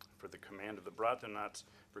 For the command of the Bratunac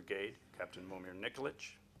Brigade, Captain Momir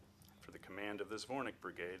Nikolic. For the command of the Zvornik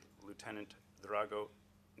Brigade, Lieutenant Drago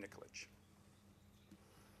Nikolic.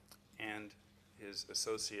 And his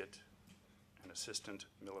associate and assistant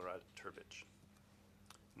Milorad Trbic.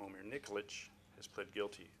 Momir Nikolic has pled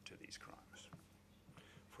guilty to these crimes.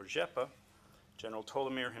 For Žepa, General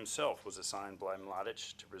Tolomir himself was assigned by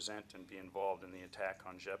Mladic to present and be involved in the attack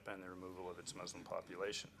on Žepa and the removal of its Muslim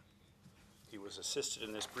population. He was assisted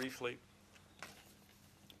in this briefly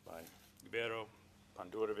by Guerrero,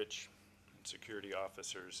 Pandorovic, and security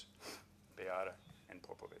officers Beata and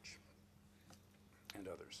Popović, and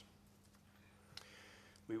others.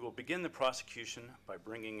 We will begin the prosecution by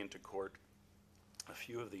bringing into court a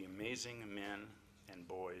few of the amazing men and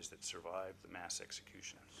boys that survived the mass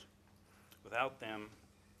executions. Without them,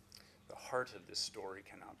 the heart of this story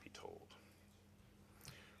cannot be told.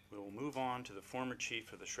 We will move on to the former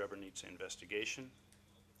chief of the Srebrenica investigation,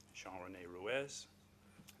 Jean-René Ruiz,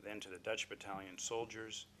 then to the Dutch battalion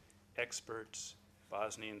soldiers, experts,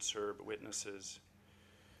 Bosnian Serb witnesses,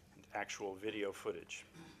 and actual video footage.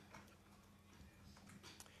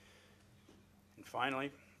 And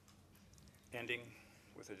finally, ending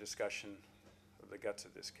with a discussion of the guts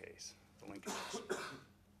of this case, the linkages.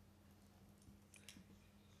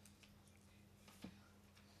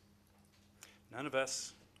 None of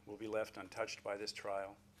us will be left untouched by this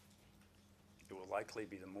trial. It will likely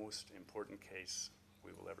be the most important case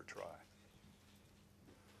we will ever try.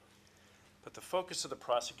 But the focus of the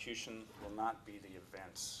prosecution will not be the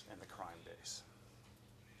events and the crime base.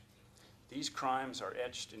 These crimes are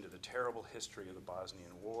etched into the terrible history of the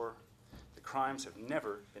Bosnian War. The crimes have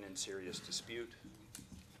never been in serious dispute.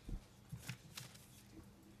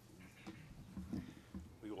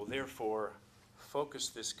 We will therefore focus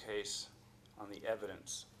this case on the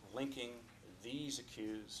evidence linking these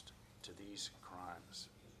accused to these crimes.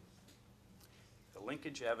 The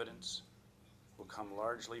linkage evidence will come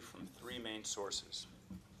largely from three main sources.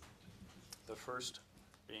 The first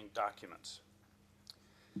being documents.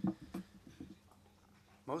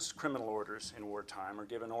 Most criminal orders in wartime are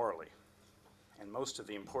given orally, and most of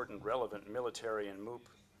the important relevant military and MOOP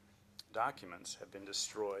documents have been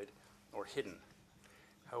destroyed or hidden.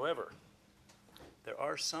 However, there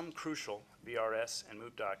are some crucial VRS and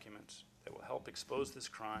MOOP documents that will help expose this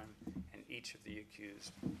crime and each of the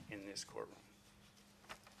accused in this courtroom.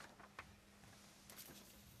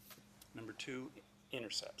 Number 2,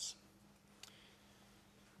 intercepts.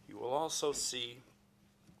 You will also see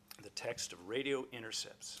the text of radio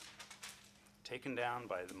intercepts taken down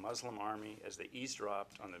by the Muslim army as they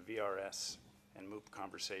eavesdropped on the VRS and MOOP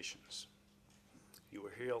conversations. You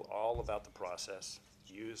will hear all about the process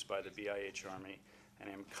used by the BIH Army, and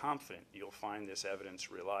I am confident you'll find this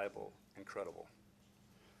evidence reliable and credible.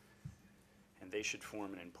 And they should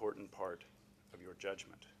form an important part of your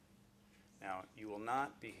judgment. Now, you will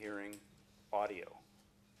not be hearing audio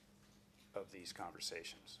of these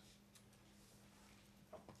conversations.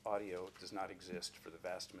 Audio does not exist for the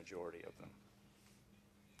vast majority of them.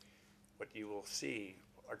 What you will see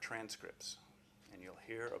are transcripts, and you'll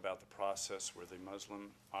hear about the process where the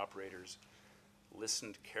Muslim operators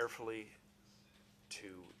listened carefully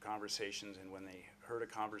to conversations, and when they heard a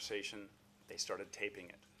conversation, they started taping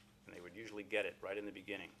it. And they would usually get it right in the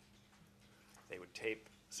beginning. They would tape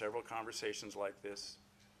several conversations like this,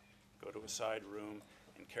 go to a side room,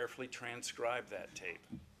 and carefully transcribe that tape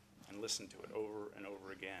and listen to it over and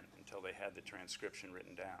over again until they had the transcription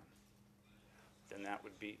written down. Then that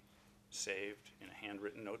would be saved in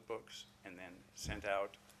handwritten notebooks and then sent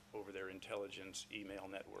out over their intelligence email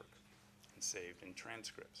network and saved in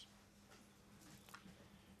transcripts.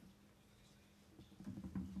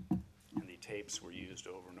 And the tapes were used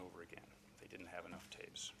over and over again. They didn't have enough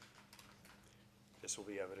tapes. This will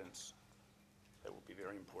be evidence that will be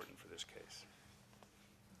very important for this case.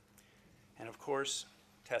 And of course,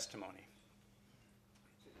 testimony.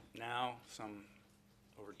 Now, some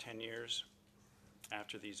over 10 years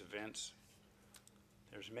after these events,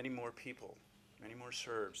 there's many more people, many more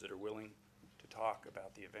Serbs that are willing to talk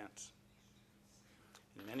about the events.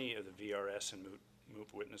 And many of the VRS and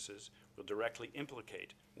MOOP witnesses will directly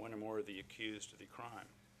implicate one or more of the accused of the crime.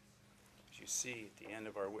 As you see at the end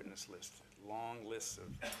of our witness list, long lists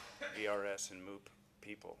of VRS and MOOP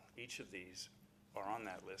people. Each of these are on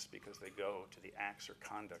that list because they go to the acts or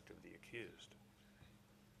conduct of the accused.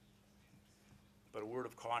 But a word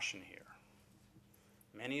of caution here.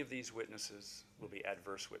 Many of these witnesses will be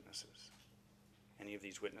adverse witnesses. Many of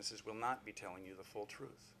these witnesses will not be telling you the full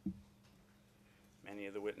truth. Many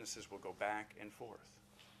of the witnesses will go back and forth.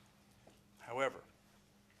 However,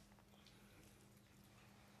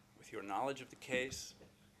 with your knowledge of the case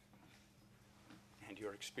and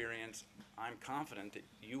your experience, I'm confident that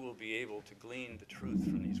you will be able to glean the truth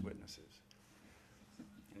from these witnesses.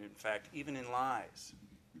 And in fact, even in lies,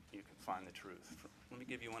 you can find the truth. Let me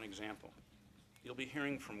give you one example. You'll be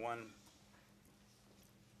hearing from one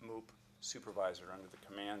MOOP supervisor under the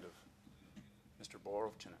command of Mr.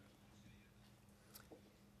 Borovchinin.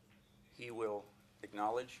 He will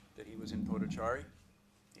acknowledge that he was in Popović.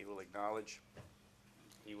 He will acknowledge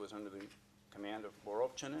he was under the command of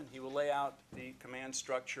Borovchinin. He will lay out the command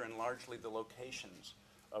structure and largely the locations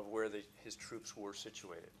of where his troops were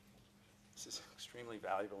situated. This is extremely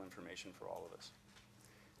valuable information for all of us.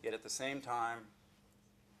 Yet at the same time,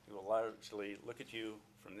 he will largely look at you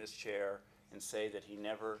from this chair and say that he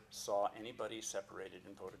never saw anybody separated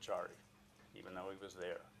in Popović, even though he was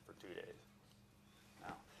there for 2 days.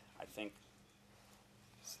 Now, I think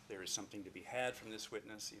there is something to be had from this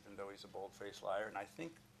witness, even though he's a bold-faced liar, and I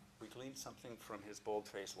think we gleaned something from his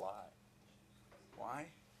bold-faced lie. Why?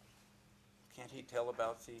 Can't he tell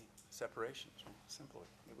about the separations? Simply,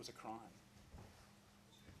 it was a crime.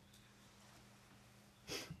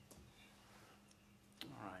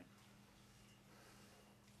 All right.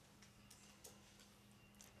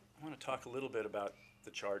 I want to talk a little bit about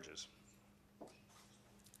the charges.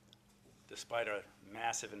 Despite a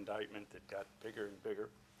massive indictment that got bigger and bigger,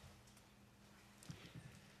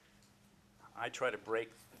 I try to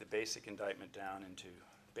break the basic indictment down into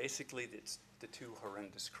basically the two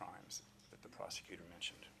horrendous crimes that the prosecutor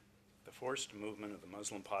mentioned. The forced movement of the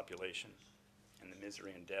Muslim population and the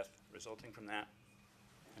misery and death resulting from that,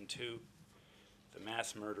 and 2, the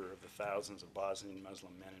mass murder of the thousands of Bosnian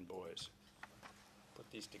Muslim men and boys. Put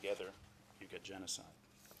these together, you get genocide.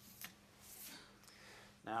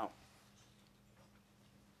 Now,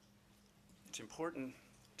 it's important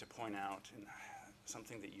to point out, and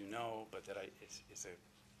something that you know, but that is a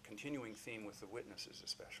continuing theme with the witnesses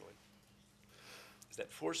especially, is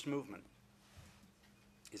that forced movement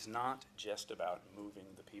is not just about moving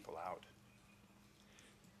the people out.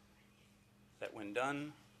 That when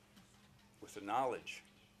done with the knowledge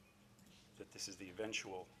that this is the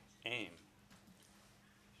eventual aim,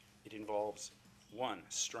 It involves 1,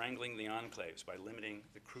 strangling the enclaves by limiting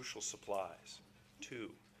the crucial supplies.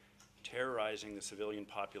 2, terrorizing the civilian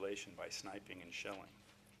population by sniping and shelling.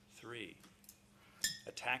 3,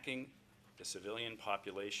 attacking the civilian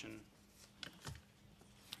population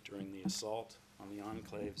during the assault on the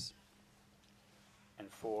enclaves.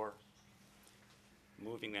 And 4,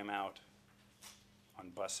 moving them out on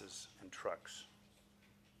buses and trucks,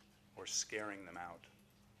 or scaring them out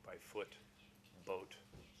by foot, boat,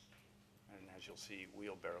 and as you'll see,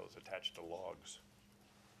 wheelbarrows attached to logs.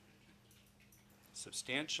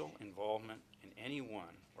 Substantial involvement in any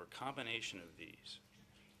one or combination of these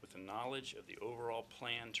with the knowledge of the overall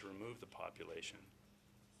plan to remove the population,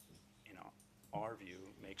 in our view,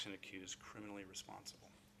 makes an accused criminally responsible.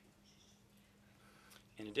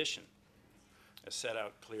 In addition, as set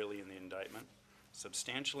out clearly in the indictment,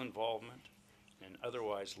 substantial involvement in an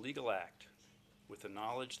otherwise legal act with the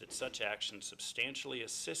knowledge that such action substantially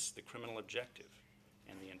assists the criminal objective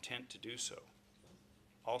and the intent to do so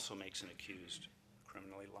also makes an accused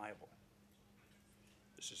criminally liable.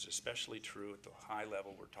 This is especially true at the high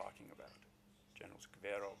level we're talking about, Generals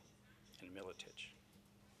Guerrero and Milicic.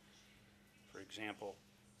 For example,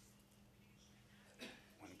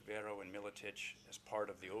 when Guerrero and Milicic, as part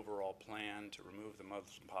of the overall plan to remove the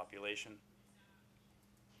Muslim population,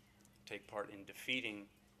 take part in defeating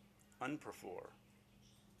UNPROFOR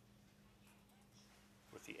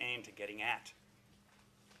with the aim to getting at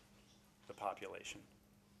the population,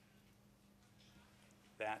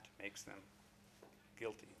 that makes them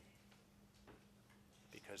guilty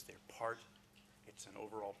because they're part, it's an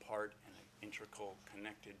overall part and an integral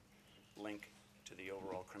connected link to the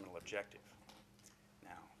overall criminal objective.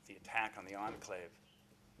 Now, the attack on the enclave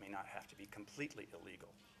may not have to be completely illegal,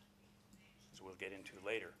 as we'll get into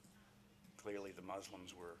later. Clearly, the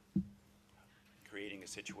Muslims were creating a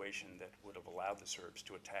situation that would have allowed the Serbs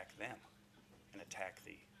to attack them and attack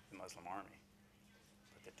the Muslim army.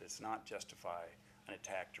 But that does not justify an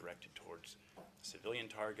attack directed towards civilian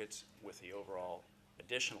targets with the overall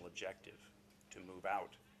additional objective to move out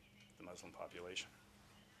the Muslim population.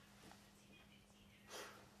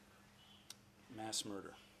 Mass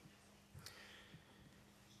murder.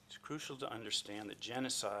 It's crucial to understand that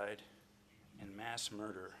genocide and mass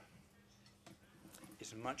murder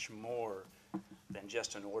is much more than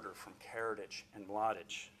just an order from Karadzic and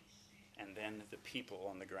Mladic and then the people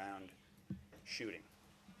on the ground shooting.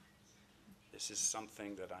 This is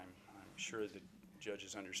something that I'm sure the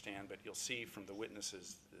judges understand, but you'll see from the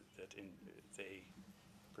witnesses that they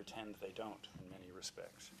pretend they don't in many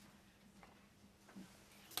respects.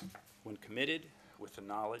 When committed with the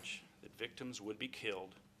knowledge that victims would be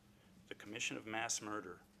killed, the commission of mass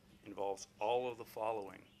murder involves all of the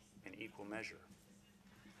following in equal measure.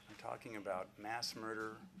 I'm talking about mass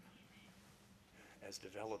murder as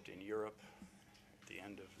developed in Europe at the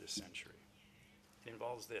end of this century. It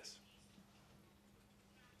involves this: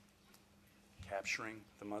 capturing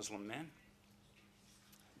the Muslim men,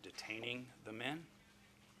 detaining the men,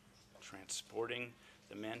 transporting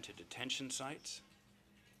the men to detention sites,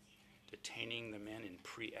 detaining the men in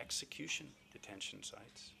pre-execution detention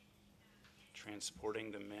sites,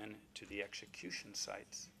 transporting the men to the execution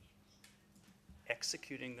sites,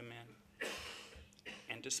 executing the men,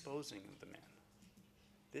 and disposing of the men.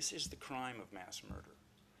 This is the crime of mass murder.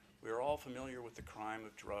 We are all familiar with the crime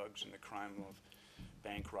of drugs and the crime of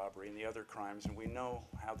bank robbery and the other crimes, and we know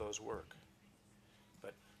how those work.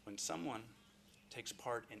 But when someone takes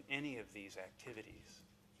part in any of these activities,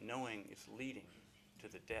 knowing it's leading to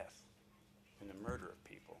the death and the murder of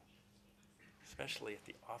people, especially at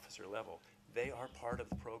the officer level, they are part of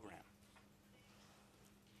the program.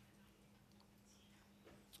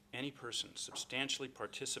 Any person substantially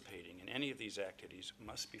participating in any of these activities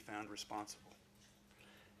must be found responsible.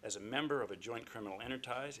 As a member of a joint criminal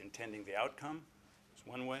enterprise intending the outcome is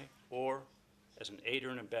one way, or as an aider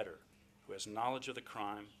and abettor who has knowledge of the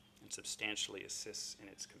crime and substantially assists in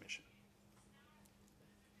its commission.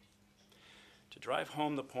 To drive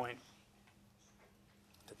home the point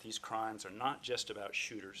that these crimes are not just about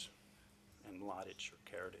shooters and Mladic or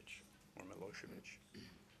Karadzic or Milosevic,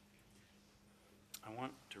 I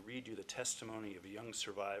want to read you the testimony of a young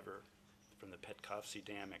survivor from the Petkovsky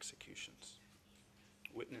Dam executions,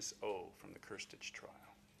 witness O from the Krstić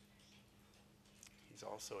trial. He's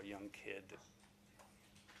also a young kid that,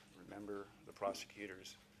 remember the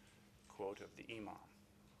prosecutor's quote of the imam.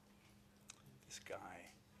 This guy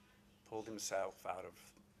pulled himself out of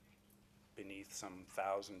beneath some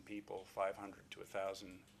 1,000 people, 500 to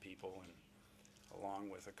 1,000 people, and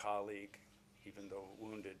along with a colleague, even though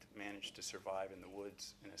wounded, managed to survive in the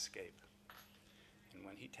woods and escape. And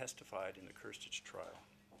when he testified in the Krstić trial,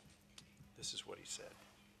 This is what he said.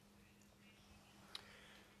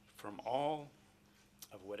 From all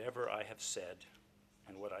of whatever I have said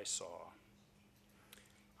and what I saw,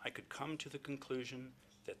 I could come to the conclusion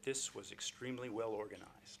that this was extremely well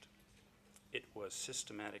organized. It was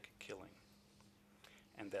systematic killing,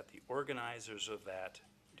 and that the organizers of that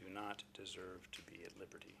do not deserve to be at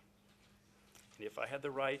liberty. And if I had the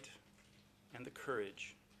right and the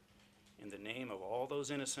courage, in the name of all those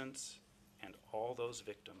innocents and all those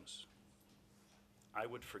victims, I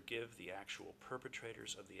would forgive the actual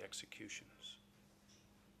perpetrators of the executions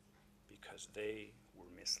because they were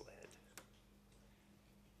misled.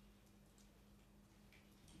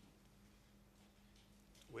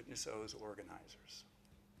 Witness O's organizers.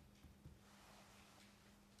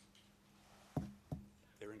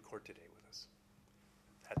 They're in court today with us.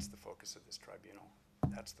 That's the focus of this tribunal.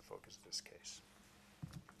 That's the focus of this case.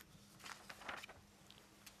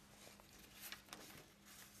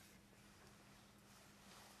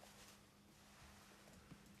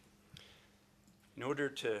 In order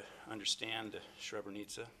to understand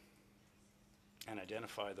Srebrenica and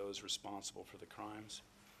identify those responsible for the crimes,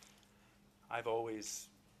 I've always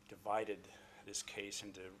divided this case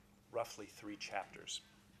into roughly 3 chapters.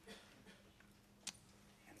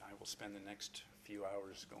 And I will spend the next few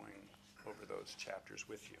hours going over those chapters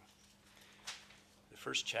with you. The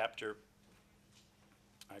first chapter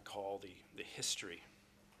I call the history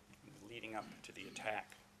leading up to the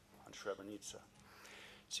attack on Srebrenica.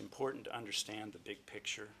 It's important to understand the big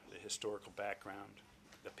picture, the historical background,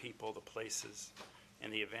 the people, the places,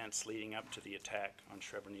 and the events leading up to the attack on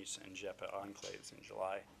Srebrenica and Jepa enclaves in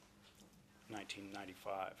July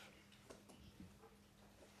 1995.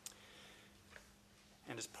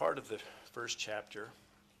 And as part of the first chapter,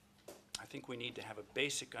 I think we need to have a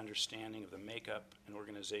basic understanding of the makeup and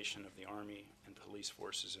organization of the Army and police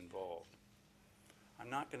forces involved. I'm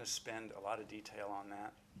not going to spend a lot of detail on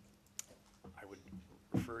that. I would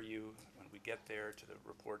refer you, when we get there, to the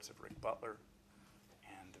reports of Rick Butler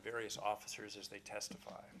and the various officers as they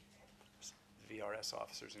testify, the VRS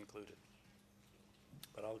officers included.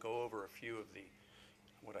 But I'll go over a few of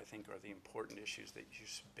what I think are the important issues that you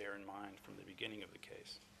should bear in mind from the beginning of the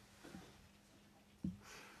case.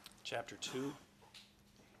 Chapter 2,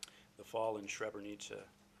 the fall in Srebrenica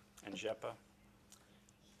and Jepa.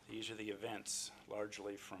 These are the events,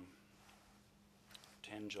 largely from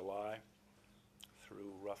 10 July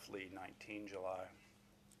through roughly 19 July,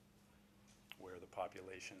 where the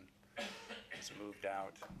population has moved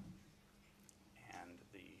out and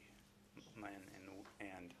the men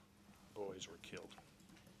and boys were killed.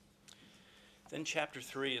 Then chapter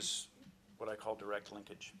 3 is what I call direct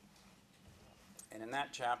linkage. And in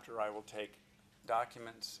that chapter I will take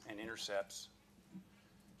documents and intercepts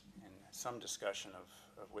and some discussion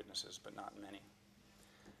of witnesses, but not many,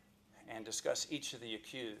 and discuss each of the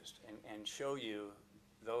accused and show you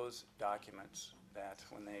those documents that,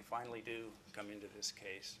 when they finally do come into this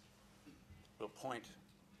case, will point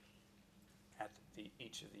at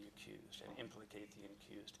each of the accused and implicate the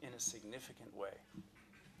accused in a significant way.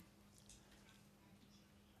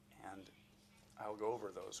 And I'll go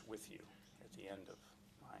over those with you at the end of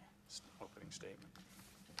my opening statement.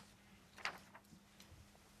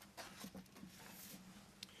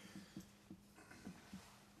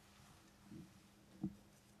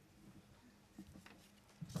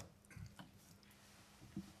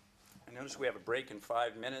 I notice we have a break in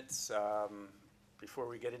 5 minutes. Before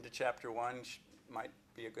we get into chapter 1, might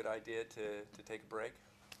be a good idea to take a break.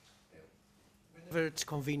 Whenever it's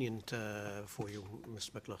convenient for you,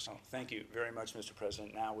 Mr. McCloskey. Oh, thank you very much, Mr.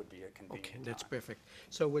 President. Now would be a convenient Okay, that's time. perfect.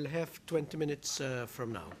 So we'll have 20 minutes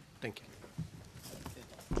from now. Thank you.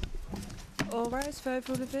 All rise, 5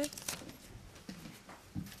 voor de 5.